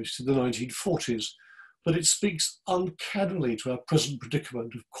Algerian coast in the 1940s, but it speaks uncannily to our present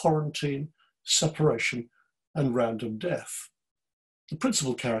predicament of quarantine, separation, and random death. The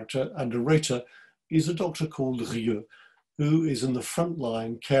principal character and narrator is a doctor called Rieux, who is in the front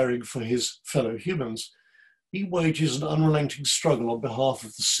line caring for his fellow humans. He wages an unrelenting struggle on behalf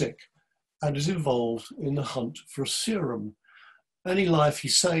of the sick and is involved in the hunt for a serum. Any life he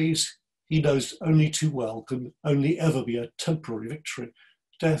saves, he knows only too well, can only ever be a temporary victory.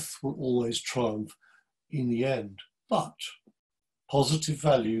 Death will always triumph in the end. But positive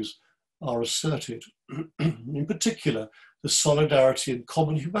values are asserted. In particular, the solidarity and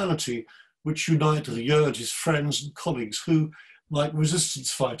common humanity which unite Rieux and his friends and colleagues who, like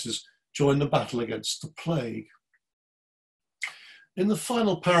resistance fighters, join the battle against the plague. In the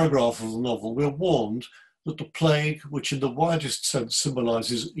final paragraph of the novel, we're warned that the plague, which in the widest sense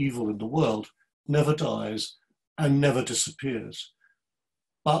symbolises evil in the world, never dies and never disappears.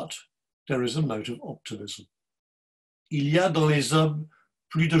 But there is a note of optimism. Il y a dans les hommes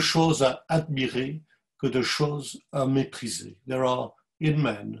plus de choses à admirer que de choses à mépriser. There are, in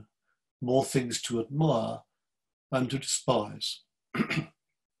men, more things to admire than to despise.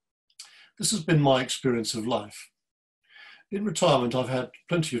 This has been my experience of life. In retirement, I've had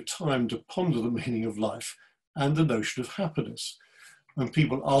plenty of time to ponder the meaning of life and the notion of happiness. When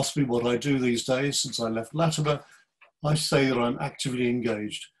people ask me what I do these days since I left Latimer, I say that I'm actively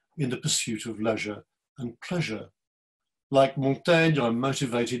engaged in the pursuit of leisure and pleasure. Like Montaigne, I'm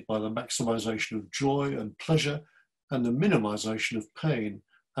motivated by the maximization of joy and pleasure and the minimization of pain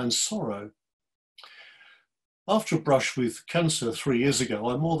and sorrow. After a brush with cancer 3 years ago,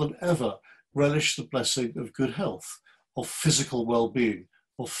 I more than ever relish the blessing of good health, of physical well-being,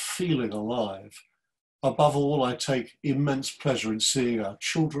 of feeling alive. Above all, I take immense pleasure in seeing our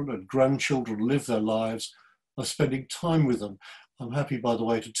children and grandchildren live their lives, of spending time with them, I'm happy, by the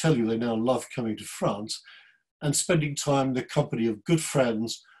way, to tell you they now love coming to France and spending time in the company of good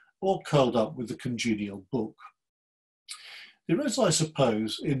friends or curled up with a congenial book. There is, I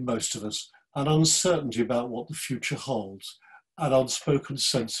suppose, in most of us, an uncertainty about what the future holds, an unspoken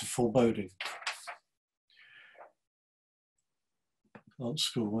sense of foreboding. Can't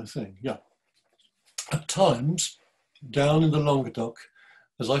school my thing, yeah. At times, down in the Languedoc,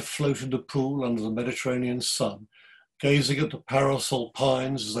 as I float in the pool under the Mediterranean sun, gazing at the parasol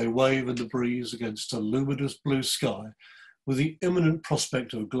pines as they wave in the breeze against a luminous blue sky, with the imminent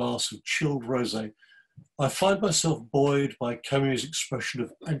prospect of a glass of chilled rosé, I find myself buoyed by Camus' expression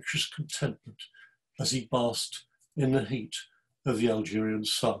of anxious contentment as he basked in the heat of the Algerian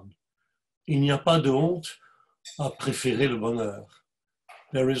sun. Il n'y a pas de honte à préférer le bonheur.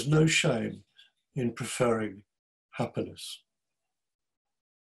 There is no shame in preferring happiness.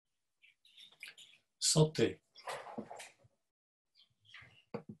 Santé.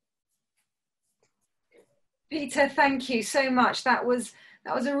 Peter, thank you so much. That was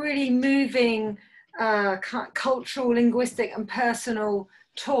a really moving cultural, linguistic and personal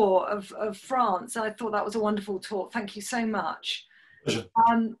tour of France. I thought that was a wonderful talk. Thank you so much.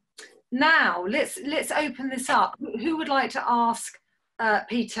 Now let's open this up. Who would like to ask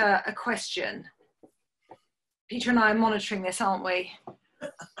Peter a question? Peter and I are monitoring this, aren't we?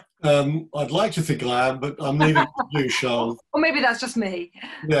 I'd like to think I am, but I'm leaving it to you, Charles. Or maybe that's just me.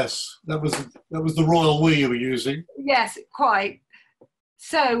 Yes, that was the royal we you were using. Yes, quite.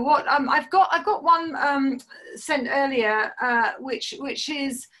 So what I've got one sent earlier, which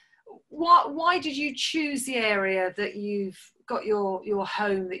is why did you choose the area that you've got your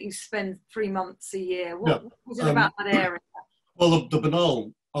home that you spend 3 months a year? What was it about that area? Well, the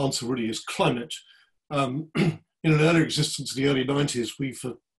banal answer really is climate. In an earlier existence in the early 90s, we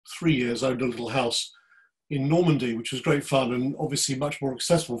for 3 years owned a little house in Normandy, which was great fun and obviously much more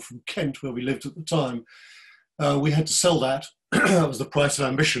accessible from Kent, where we lived at the time. We had to sell that. That was the price of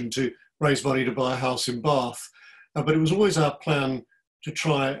ambition, to raise money to buy a house in Bath. But it was always our plan to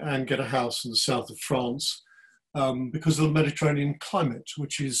try and get a house in the south of France because of the Mediterranean climate,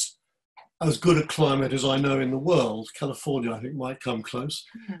 which is as good a climate as I know in the world. California, I think, might come close.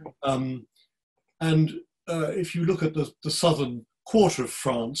 And if you look at the southern quarter of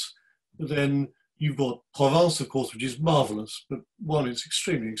France, then you've got Provence, of course, which is marvellous, but one, it's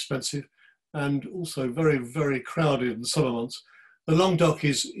extremely expensive and also very, very crowded in the summer months. The Languedoc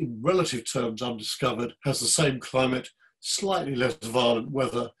is, in relative terms, undiscovered, has the same climate, slightly less violent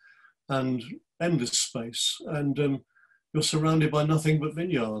weather, and endless space. And you're surrounded by nothing but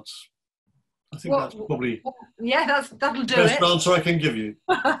vineyards. I think that's probably that'll do the it. best answer I can give you.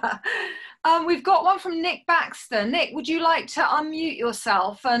 We've got one from Nick Baxter. Nick, would you like to unmute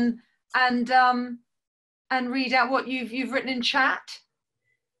yourself and read out what you've written in chat?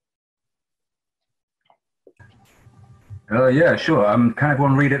 Yeah, sure. Can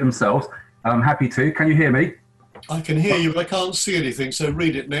everyone read it themselves? I'm happy to. Can you hear me? I can hear you, but I can't see anything, so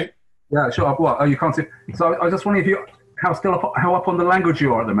read it, Nick. Yeah, sure. What? Oh, you can't see. So I was just wondering how up on the language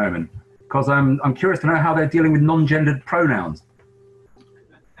you are at the moment, because I'm curious to know how they're dealing with non-gendered pronouns.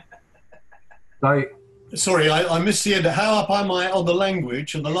 So, sorry, I missed the end. How up am I on the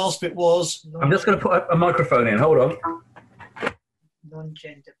language? And the last bit was... I'm just going to put a microphone in. Hold on.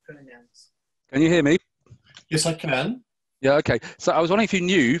 Non-gender pronouns. Can you hear me? Yes, I can. Yeah, okay. So I was wondering if you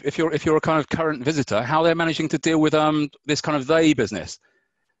knew, if you're a kind of current visitor, how they're managing to deal with this kind of they business.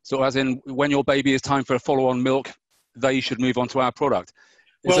 So as in, when your baby is time for a follow-on milk, they should move on to our product.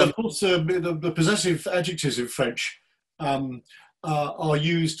 Well, of course, the possessive adjectives in French are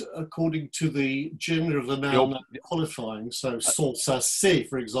used according to the gender of the noun qualifying. So, sont, ça, c'est,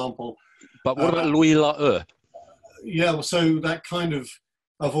 for example. But what about lui, la, eux? Yeah, well, so that kind of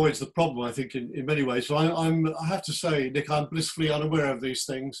avoids the problem, I think, in many ways. So I have to say, Nick, I'm blissfully unaware of these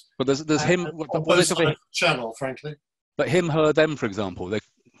things. But there's him... on both sides of the channel, frankly. But him, her, them, for example.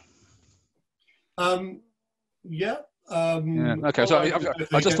 Yeah. Okay, so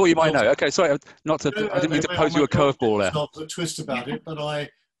I just thought you might know. Okay, sorry, I didn't mean to pose you a curveball there. Not a twist about it, but I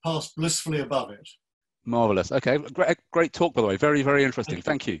passed blissfully above it. Marvellous. Okay, great talk, by the way. Very, very interesting.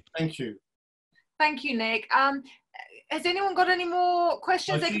 Thank you. Thank you. Thank you, Nick. Has anyone got any more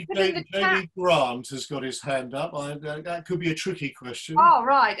questions? Jamie Grant has got his hand up. That could be a tricky question. Oh,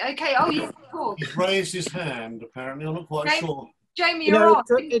 right. Okay. Oh, yes, of course. He's raised his hand, apparently. I'm not quite sure. Jamie, you're on.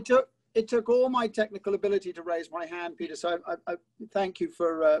 It took all my technical ability to raise my hand, Peter. So I thank you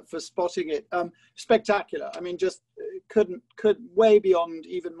for spotting it. Spectacular. I mean, just could way beyond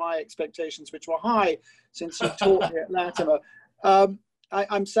even my expectations, which were high since you taught me at Latimer.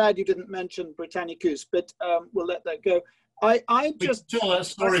 I'm sad you didn't mention Britannicus, but we'll let that go. I We just can tell that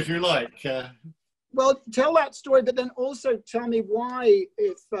story if you like. well, tell that story, but then also tell me why,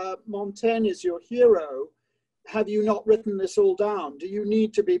 if Montaigne is your hero, have you not written this all down? Do you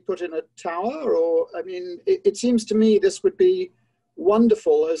need to be put in a tower? Or, I mean, it seems to me this would be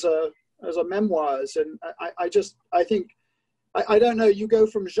wonderful as a memoirs. And I think, I don't know, you go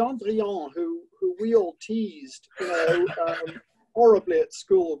from Jean Drian, who we all teased, horribly at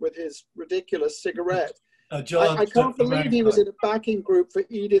school with his ridiculous cigarette. I can't believe he was in a backing group for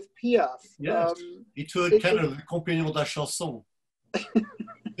Edith Piaf. Yes, he toured Canada, the Compagnon de la Chanson.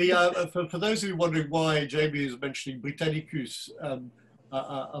 For those of you wondering why Jamie is mentioning Britannicus,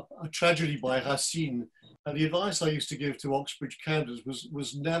 a tragedy by Racine, the advice I used to give to Oxbridge candidates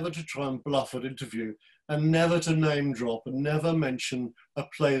was never to try and bluff an interview, and never to name drop, and never mention a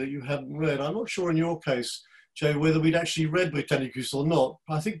play that you hadn't read. I'm not sure in your case, Joe, whether we'd actually read Britannicus or not.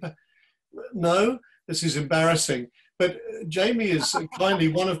 I think, no, this is embarrassing. But Jamie is kindly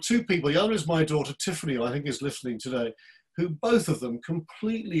one of two people. The other is my daughter Tiffany, who I think is listening today, who both of them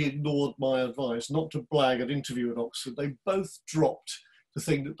completely ignored my advice not to blag an interview at Oxford. They both dropped the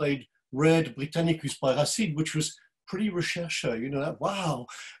thing that they'd read Britannicus by Racine, which was pretty recherche, you know, wow.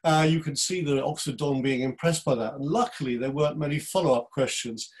 You can see the Oxford Don being impressed by that. And luckily, there weren't many follow-up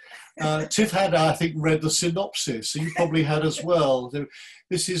questions. Tiff had, I think, read the synopsis, so you probably had as well.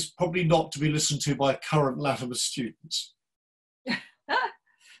 This is probably not to be listened to by current Latimer students.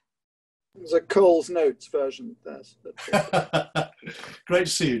 There's a Cole's Notes version. Great to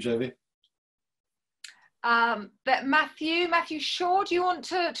see you, Jamie. But Matthew Shaw, do you want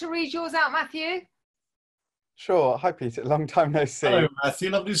to read yours out, Matthew? Sure. Hi, Peter. Long time no see. Hello,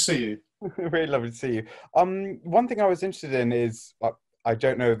 Matthew. Lovely to see you. Really lovely to see you. One thing I was interested in is, I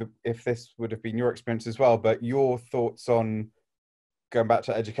don't know if this would have been your experience as well, but your thoughts on, going back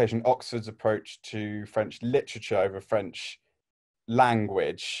to education, Oxford's approach to French literature over French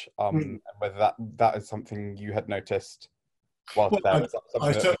language, and whether that is something you had noticed whilst there.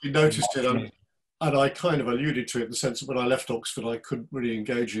 I certainly noticed it, and I kind of alluded to it in the sense that when I left Oxford, I couldn't really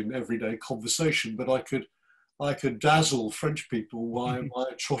engage in everyday conversation, but I could dazzle French people by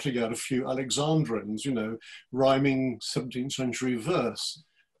trotting out a few Alexandrines, you know, rhyming 17th century verse.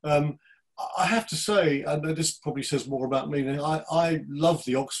 I have to say, and this probably says more about me, I loved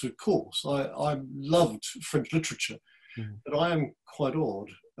the Oxford course. I loved French literature, but I am quite odd.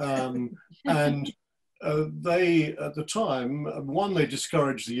 And they, at the time, one, they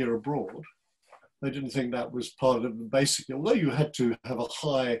discouraged the year abroad. They didn't think that was part of it, basically, although you had to have a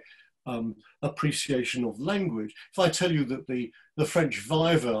high appreciation of language. If I tell you that the French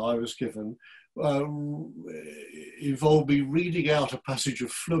viva I was given involved me reading out a passage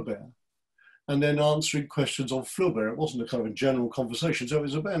of Flaubert and then answering questions on Flaubert. It wasn't a kind of a general conversation, so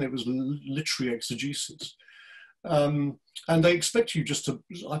it was literary exegesis. And they expect you just to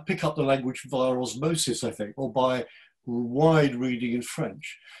pick up the language via osmosis, I think, or by wide reading in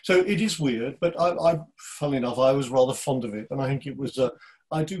French. So it is weird, but funnily enough, I was rather fond of it, and I think it was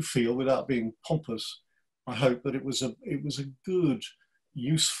I do feel, without being pompous, I hope that it was a good,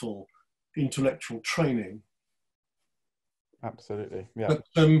 useful intellectual training. Absolutely, yeah. But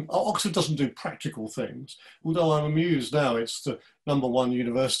Oxford doesn't do practical things, although I'm amused now it's the #1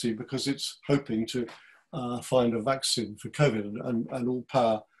 university because it's hoping to find a vaccine for COVID, and all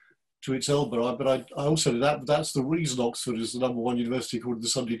power to its elbow. But I also, that's the reason Oxford is the #1 university according to the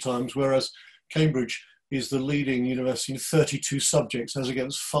Sunday Times, whereas Cambridge is the leading university in 32 subjects as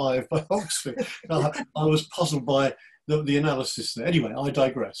against 5 by Oxford. I was puzzled by the analysis there. Anyway, I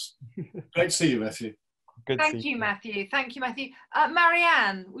digress. Great to see you, Matthew. Good. Thank you, Matthew. Thank you, Matthew.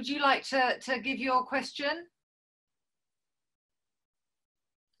 Marianne, would you like to give your question?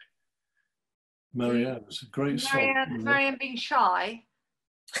 Marianne, it's a great song. Marianne being shy.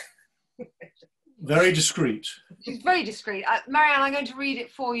 Very discreet. She's very discreet. Marianne, I'm going to read it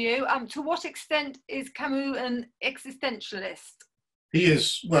for you. To what extent is Camus an existentialist? He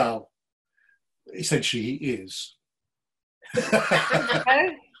is, well, essentially he is.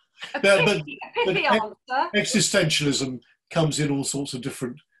 A pithy answer. Existentialism comes in all sorts of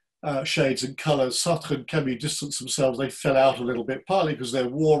different shades and colours. Sartre and Camus distanced themselves. They fell out a little bit, partly because their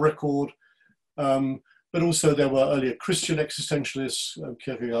war record, but also there were earlier Christian existentialists,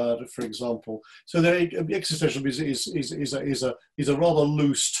 Kierkegaard, for example. So existentialism is a rather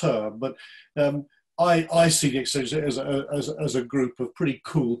loose term, but I see the existentialists as a group of pretty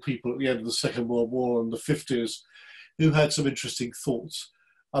cool people at the end of the Second World War and the 50s who had some interesting thoughts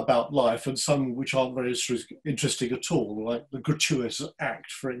about life, and some which aren't very interesting at all, like the gratuitous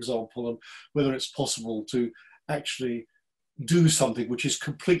act, for example, and whether it's possible to actually do something which is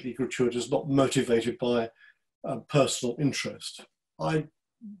completely gratuitous, not motivated by personal interest. I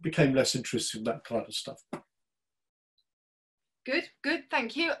became less interested in that kind of stuff. Good, good,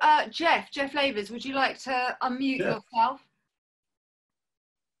 thank you. Jeff Lavers, would you like to unmute yourself?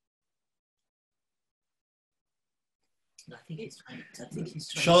 I think he's trying.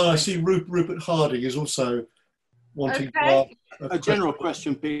 Shall I see Rupert Harding is also wanting to ask a general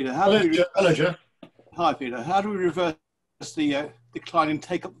question, Peter. Hello, Jeff. Hi, Peter. How do we reverse the decline in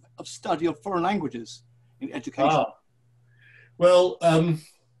take-up of study of foreign languages in education? Well,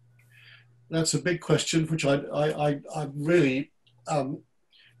 that's a big question, which I really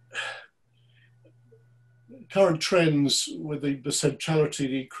current trends with the centrality,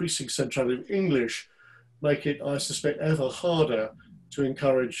 the increasing centrality of English, make it, I suspect, ever harder to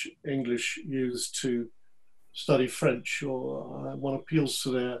encourage English youths to study French, or one appeals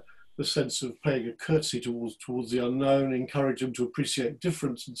to the sense of paying a curtsy towards the unknown, encourage them to appreciate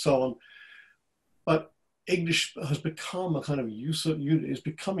difference and so on. But English has become a kind of is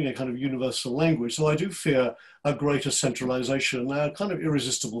becoming a kind of universal language. So I do fear a greater centralization and kind of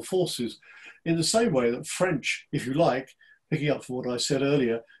irresistible forces, in the same way that French, if you like, picking up from what I said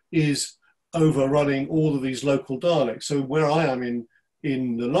earlier, is overrunning all of these local dialects. So where I am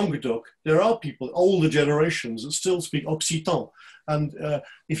in the Languedoc, there are people, older generations, that still speak Occitan. And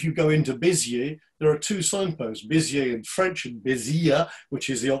if you go into Béziers, there are two signposts, Béziers in French and Béziers, which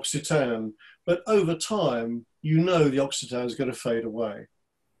is the Occitan. But over time, you know the Occitan is going to fade away.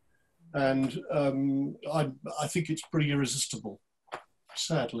 And I think it's pretty irresistible,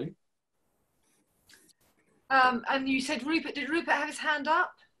 sadly. And you said Rupert, did Rupert have his hand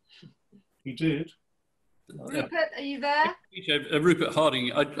up? He did. Rupert, are you there? Rupert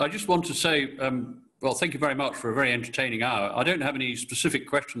Harding, I just want to say, well, thank you very much for a very entertaining hour. I don't have any specific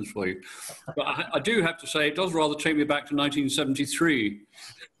questions for you, but I do have to say it does rather take me back to 1973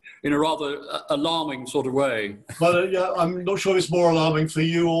 in a rather alarming sort of way. Well, yeah, I'm not sure it's more alarming for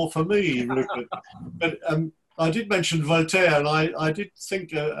you or for me, Rupert. But I did mention Voltaire, and I did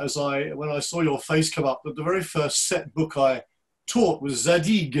think when I saw your face come up, that the very first set book I taught was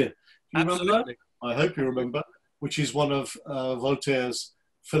Zadig. Do you remember that? I hope you remember, which is one of Voltaire's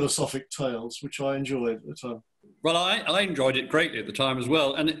philosophic tales, which I enjoyed at the time. Well, I enjoyed it greatly at the time as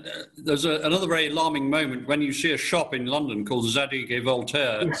well. And there's another very alarming moment when you see a shop in London called Zadig et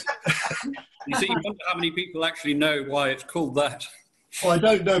Voltaire. You wonder how many people actually know why it's called that. Well, I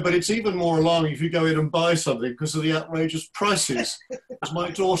don't know, but it's even more alarming if you go in and buy something because of the outrageous prices, as my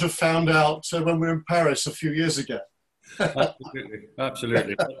daughter found out when we were in Paris a few years ago. Absolutely,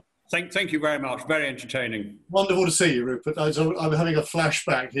 absolutely. Thank you very much. Very entertaining. Wonderful to see you, Rupert. I'm having a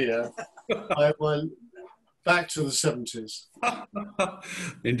flashback here. Back to the 70s.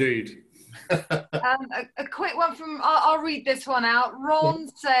 Indeed. A quick one from, I'll read this one out. Ron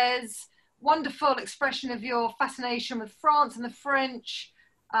says, wonderful expression of your fascination with France and the French.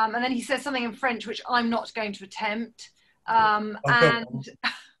 And then he says something in French, which I'm not going to attempt. And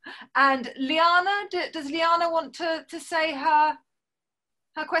Liana, does Liana want to say her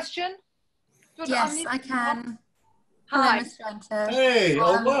question? Yes, I can. Hi. Hello, Mr. Hunter. Hey,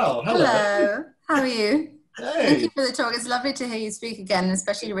 oh wow. Hello. How are you? Hey. Thank you for the talk. It's lovely to hear you speak again, and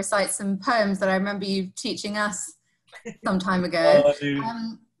especially recite some poems that I remember you teaching us some time ago.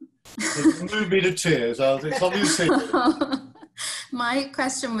 It moved me to tears. It's lovely to see you. My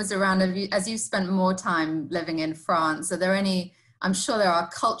question was around, as you've spent more time living in France, are there any, I'm sure there are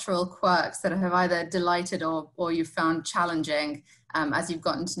cultural quirks that have either delighted or you found challenging as you've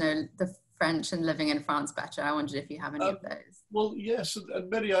gotten to know the French and living in France better. I wondered if you have any of those. Well, yes, and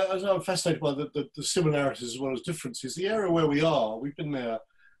many, as I'm fascinated by the similarities as well as differences. The area where we are, we've been there,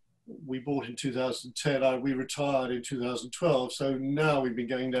 we bought in 2010, we retired in 2012, so now we've been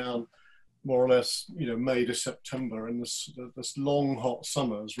going down more or less, May to September in this long, hot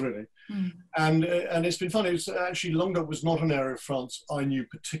summers, really. Mm. And it's been fun. It's actually, Languedoc was not an area of France I knew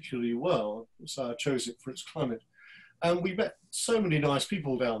particularly well, so I chose it for its climate. And we met so many nice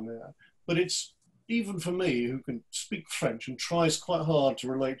people down there, but it's, even for me, who can speak French and tries quite hard to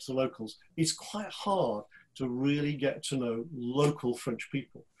relate to the locals, it's quite hard to really get to know local French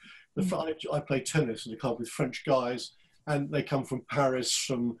people. I play tennis in a club with French guys, and they come from Paris,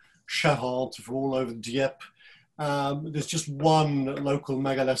 from Charente, from all over Dieppe. There's just one local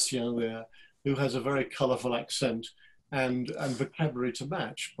Magalasien there who has a very colourful accent and vocabulary to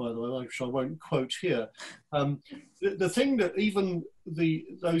match, by the way, which I won't quote here. The thing that even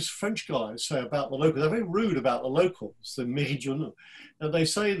those French guys say about the locals, they're very rude about the locals, the méridionaux. And they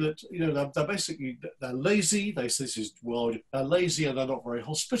say that, they're basically, they're lazy, they say this is world, they're lazy and they're not very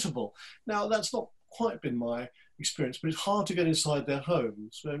hospitable. Now, that's not quite been my experience, but it's hard to get inside their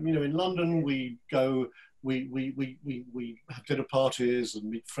homes. In London, we go we have dinner parties and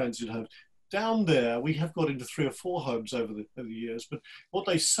meet friends in homes. Down there, we have got into 3 or 4 homes over the years, but what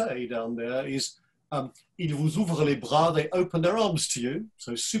they say down there is, ils vous ouvrent les bras, they open their arms to you,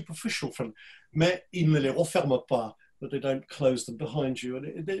 so superficial friend, mais ils ne les referment pas, but they don't close them behind you.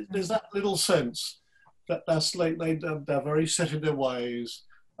 And there's that little sense that that's like they're very set in their ways.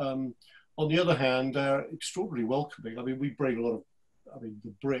 On the other hand, they're extraordinarily welcoming. I mean, we bring a lot of, I mean,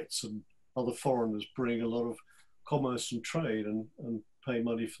 the Brits and other foreigners bring a lot of commerce and trade and pay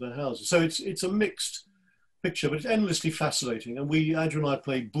money for their houses. So it's a mixed picture, but it's endlessly fascinating. And Andrew and I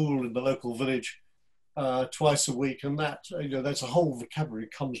play boule in the local village twice a week, and that, you know, that's a whole vocabulary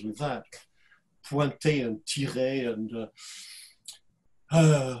comes with that. Pointer and tirer and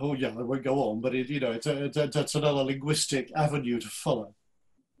oh yeah, I won't go on, but you know, that's another linguistic avenue to follow.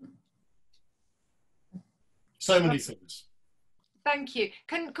 So many things. Thank you.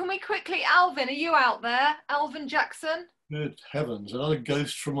 Can we quickly, Alvin, are you out there? Alvin Jackson? Good heavens, another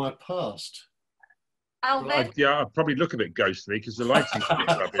ghost from my past. Alvin? Well, yeah, I probably look a bit ghostly because the lighting's a bit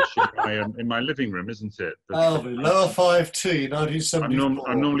rubbish in my living room, isn't it? But, Alvin, lower 5T, 1974.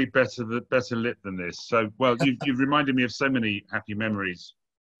 I'm normally better lit than this. So, well, you've reminded me of so many happy memories,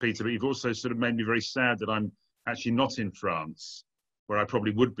 Peter, but you've also sort of made me very sad that I'm actually not in France, where I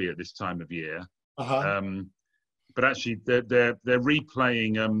probably would be at this time of year. But actually, they're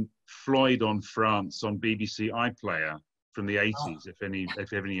replaying Floyd on France on BBC iPlayer from the 80s. If any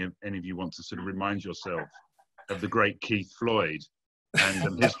of you want to sort of remind yourself of the great Keith Floyd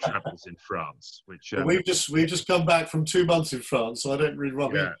and his travels in France, which we've just come back from 2 months in France, so I don't really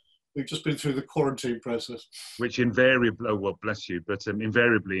rub in. We've just been through the quarantine process, which invariably, oh well, bless you, but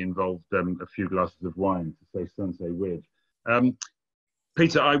invariably involved a few glasses of wine, to say something with.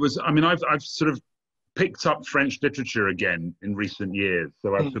 Peter, I've sort of picked up French literature again in recent years,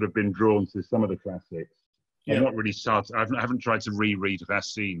 so I've sort of been drawn to some of the classics. Yeah. I've not really started. I haven't tried to reread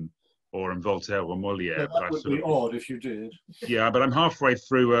Racine or Voltaire or Molière. Yeah, that would be odd if you did. Yeah, but I'm halfway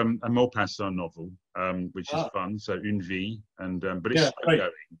through a Maupassant novel, which is fun. So Une Vie, and but it's still going.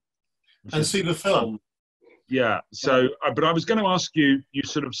 And see the film. Yeah. So, but I was going to ask you. You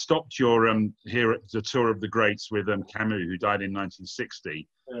sort of stopped your here at the Tour of the Greats with Camus, who died in 1960,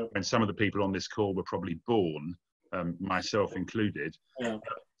 when some of the people on this call were probably born, myself included. Yeah.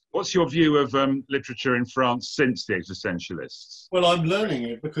 What's your view of literature in France since the existentialists? Well, I'm learning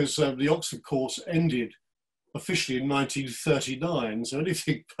it because the Oxford course ended officially in 1939. So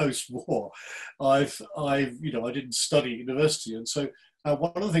anything post-war, I didn't study at university, and so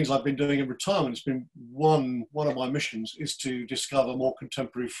one of the things I've been doing in retirement has been one of my missions is to discover more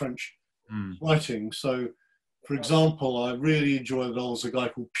contemporary French writing. So, for example, I really enjoy the novels of a guy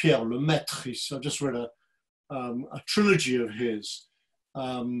called Pierre Lemaitre. I've just read a trilogy of his.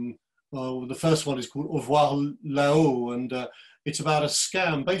 Well, the first one is called Au revoir là-haut, and it's about a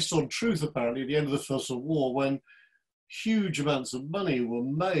scam based on truth, apparently, at the end of the First World War, when huge amounts of money were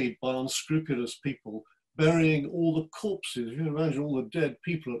made by unscrupulous people burying all the corpses. You can imagine all the dead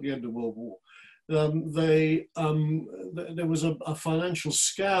people at the end of World War. There was a financial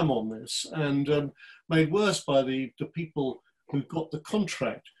scam on this, and made worse by the people who got the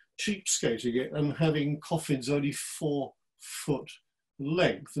contract cheapskating it and having coffins only 4 foot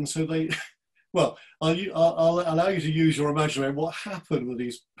length. And so they, well, I'll allow you to use your imagination what happened with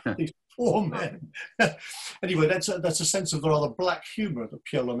these poor men. Anyway, that's a sense of the rather black humour that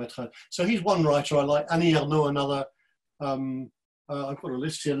Pierre Lemaitre. So he's one writer I like. Annie Ernaux, another. I've got a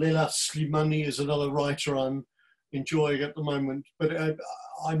list here. Leila Slimani is another writer I'm enjoying at the moment. But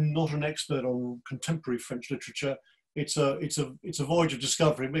I'm not an expert on contemporary French literature. It's a voyage of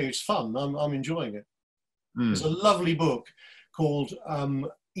discovery. Me, it's fun. I'm enjoying it. There's a lovely book called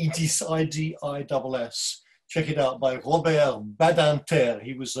Idis, I-D-I-S-S. Check it out, by Robert Badinter.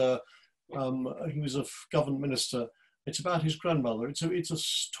 He was a government minister. It's about his grandmother. It's a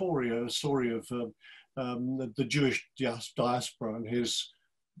story of the Jewish diaspora and his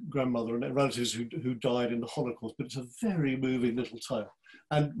grandmother and relatives who died in the Holocaust. But it's a very moving little tale.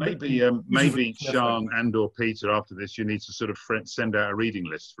 And maybe Sean and or Peter, after this, you need to sort of send out a reading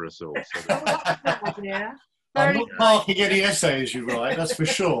list for us all. Yeah. I'm not marking any essays you write, that's for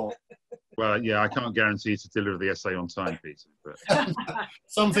sure. Well, yeah, I can't guarantee you to deliver the essay on time, Peter. But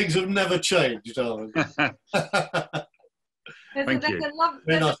some things have never changed, darling.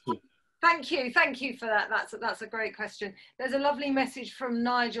 Thank you. Thank you for that. That's a great question. There's a lovely message from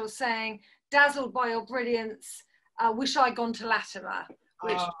Nigel saying, "Dazzled by your brilliance, wish I'd gone to Latimer,"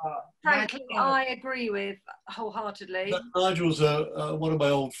 which, frankly, I agree with wholeheartedly. Nigel's one of my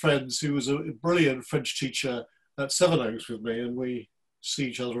old friends who was a brilliant French teacher at Sevenoaks with me, and we see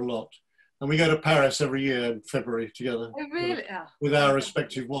each other a lot. And we go to Paris every year in February together. Oh, really? With our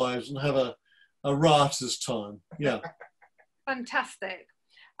respective wives and have a riotous time. Yeah. Fantastic.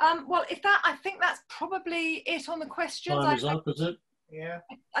 Well, I think that's probably it on the questions. Time is up, is it? Yeah.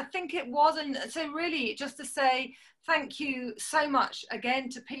 I think it was. And so really just to say thank you so much again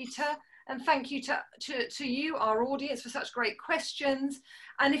to Peter, and thank you to you, our audience, for such great questions.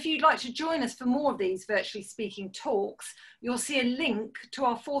 And if you'd like to join us for more of these virtually speaking talks, you'll see a link to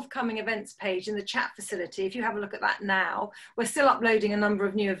our forthcoming events page in the chat facility. If you have a look at that now, we're still uploading a number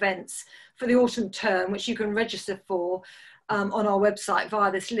of new events for the autumn term, which you can register for on our website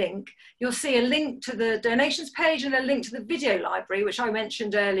via this link. You'll see a link to the donations page and a link to the video library, which I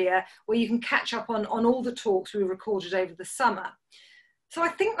mentioned earlier, where you can catch up on all the talks we recorded over the summer. So I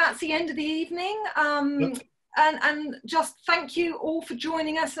think that's the end of the evening. And just thank you all for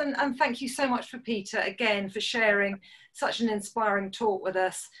joining us, and thank you so much for Peter again for sharing such an inspiring talk with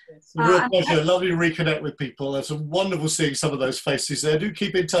us. It's a real pleasure. Lovely to reconnect with people. It's wonderful seeing some of those faces there. Do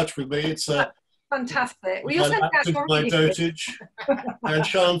keep in touch with me. It's fantastic. We also my dotage. And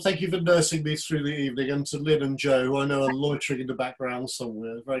Sian, thank you for nursing me through the evening, and to Lynn and Joe, who I know are loitering in the background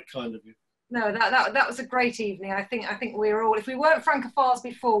somewhere. Very kind of you. No, that was a great evening. I think we were all, if we weren't francophiles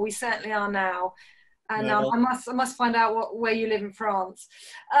before, we certainly are now. And I must find out where you live in France.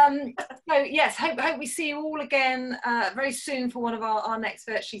 So yes, hope we see you all again very soon for one of our next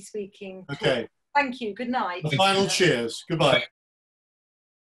virtually speaking. Okay. Thank you. Good night. The final cheers. Goodbye.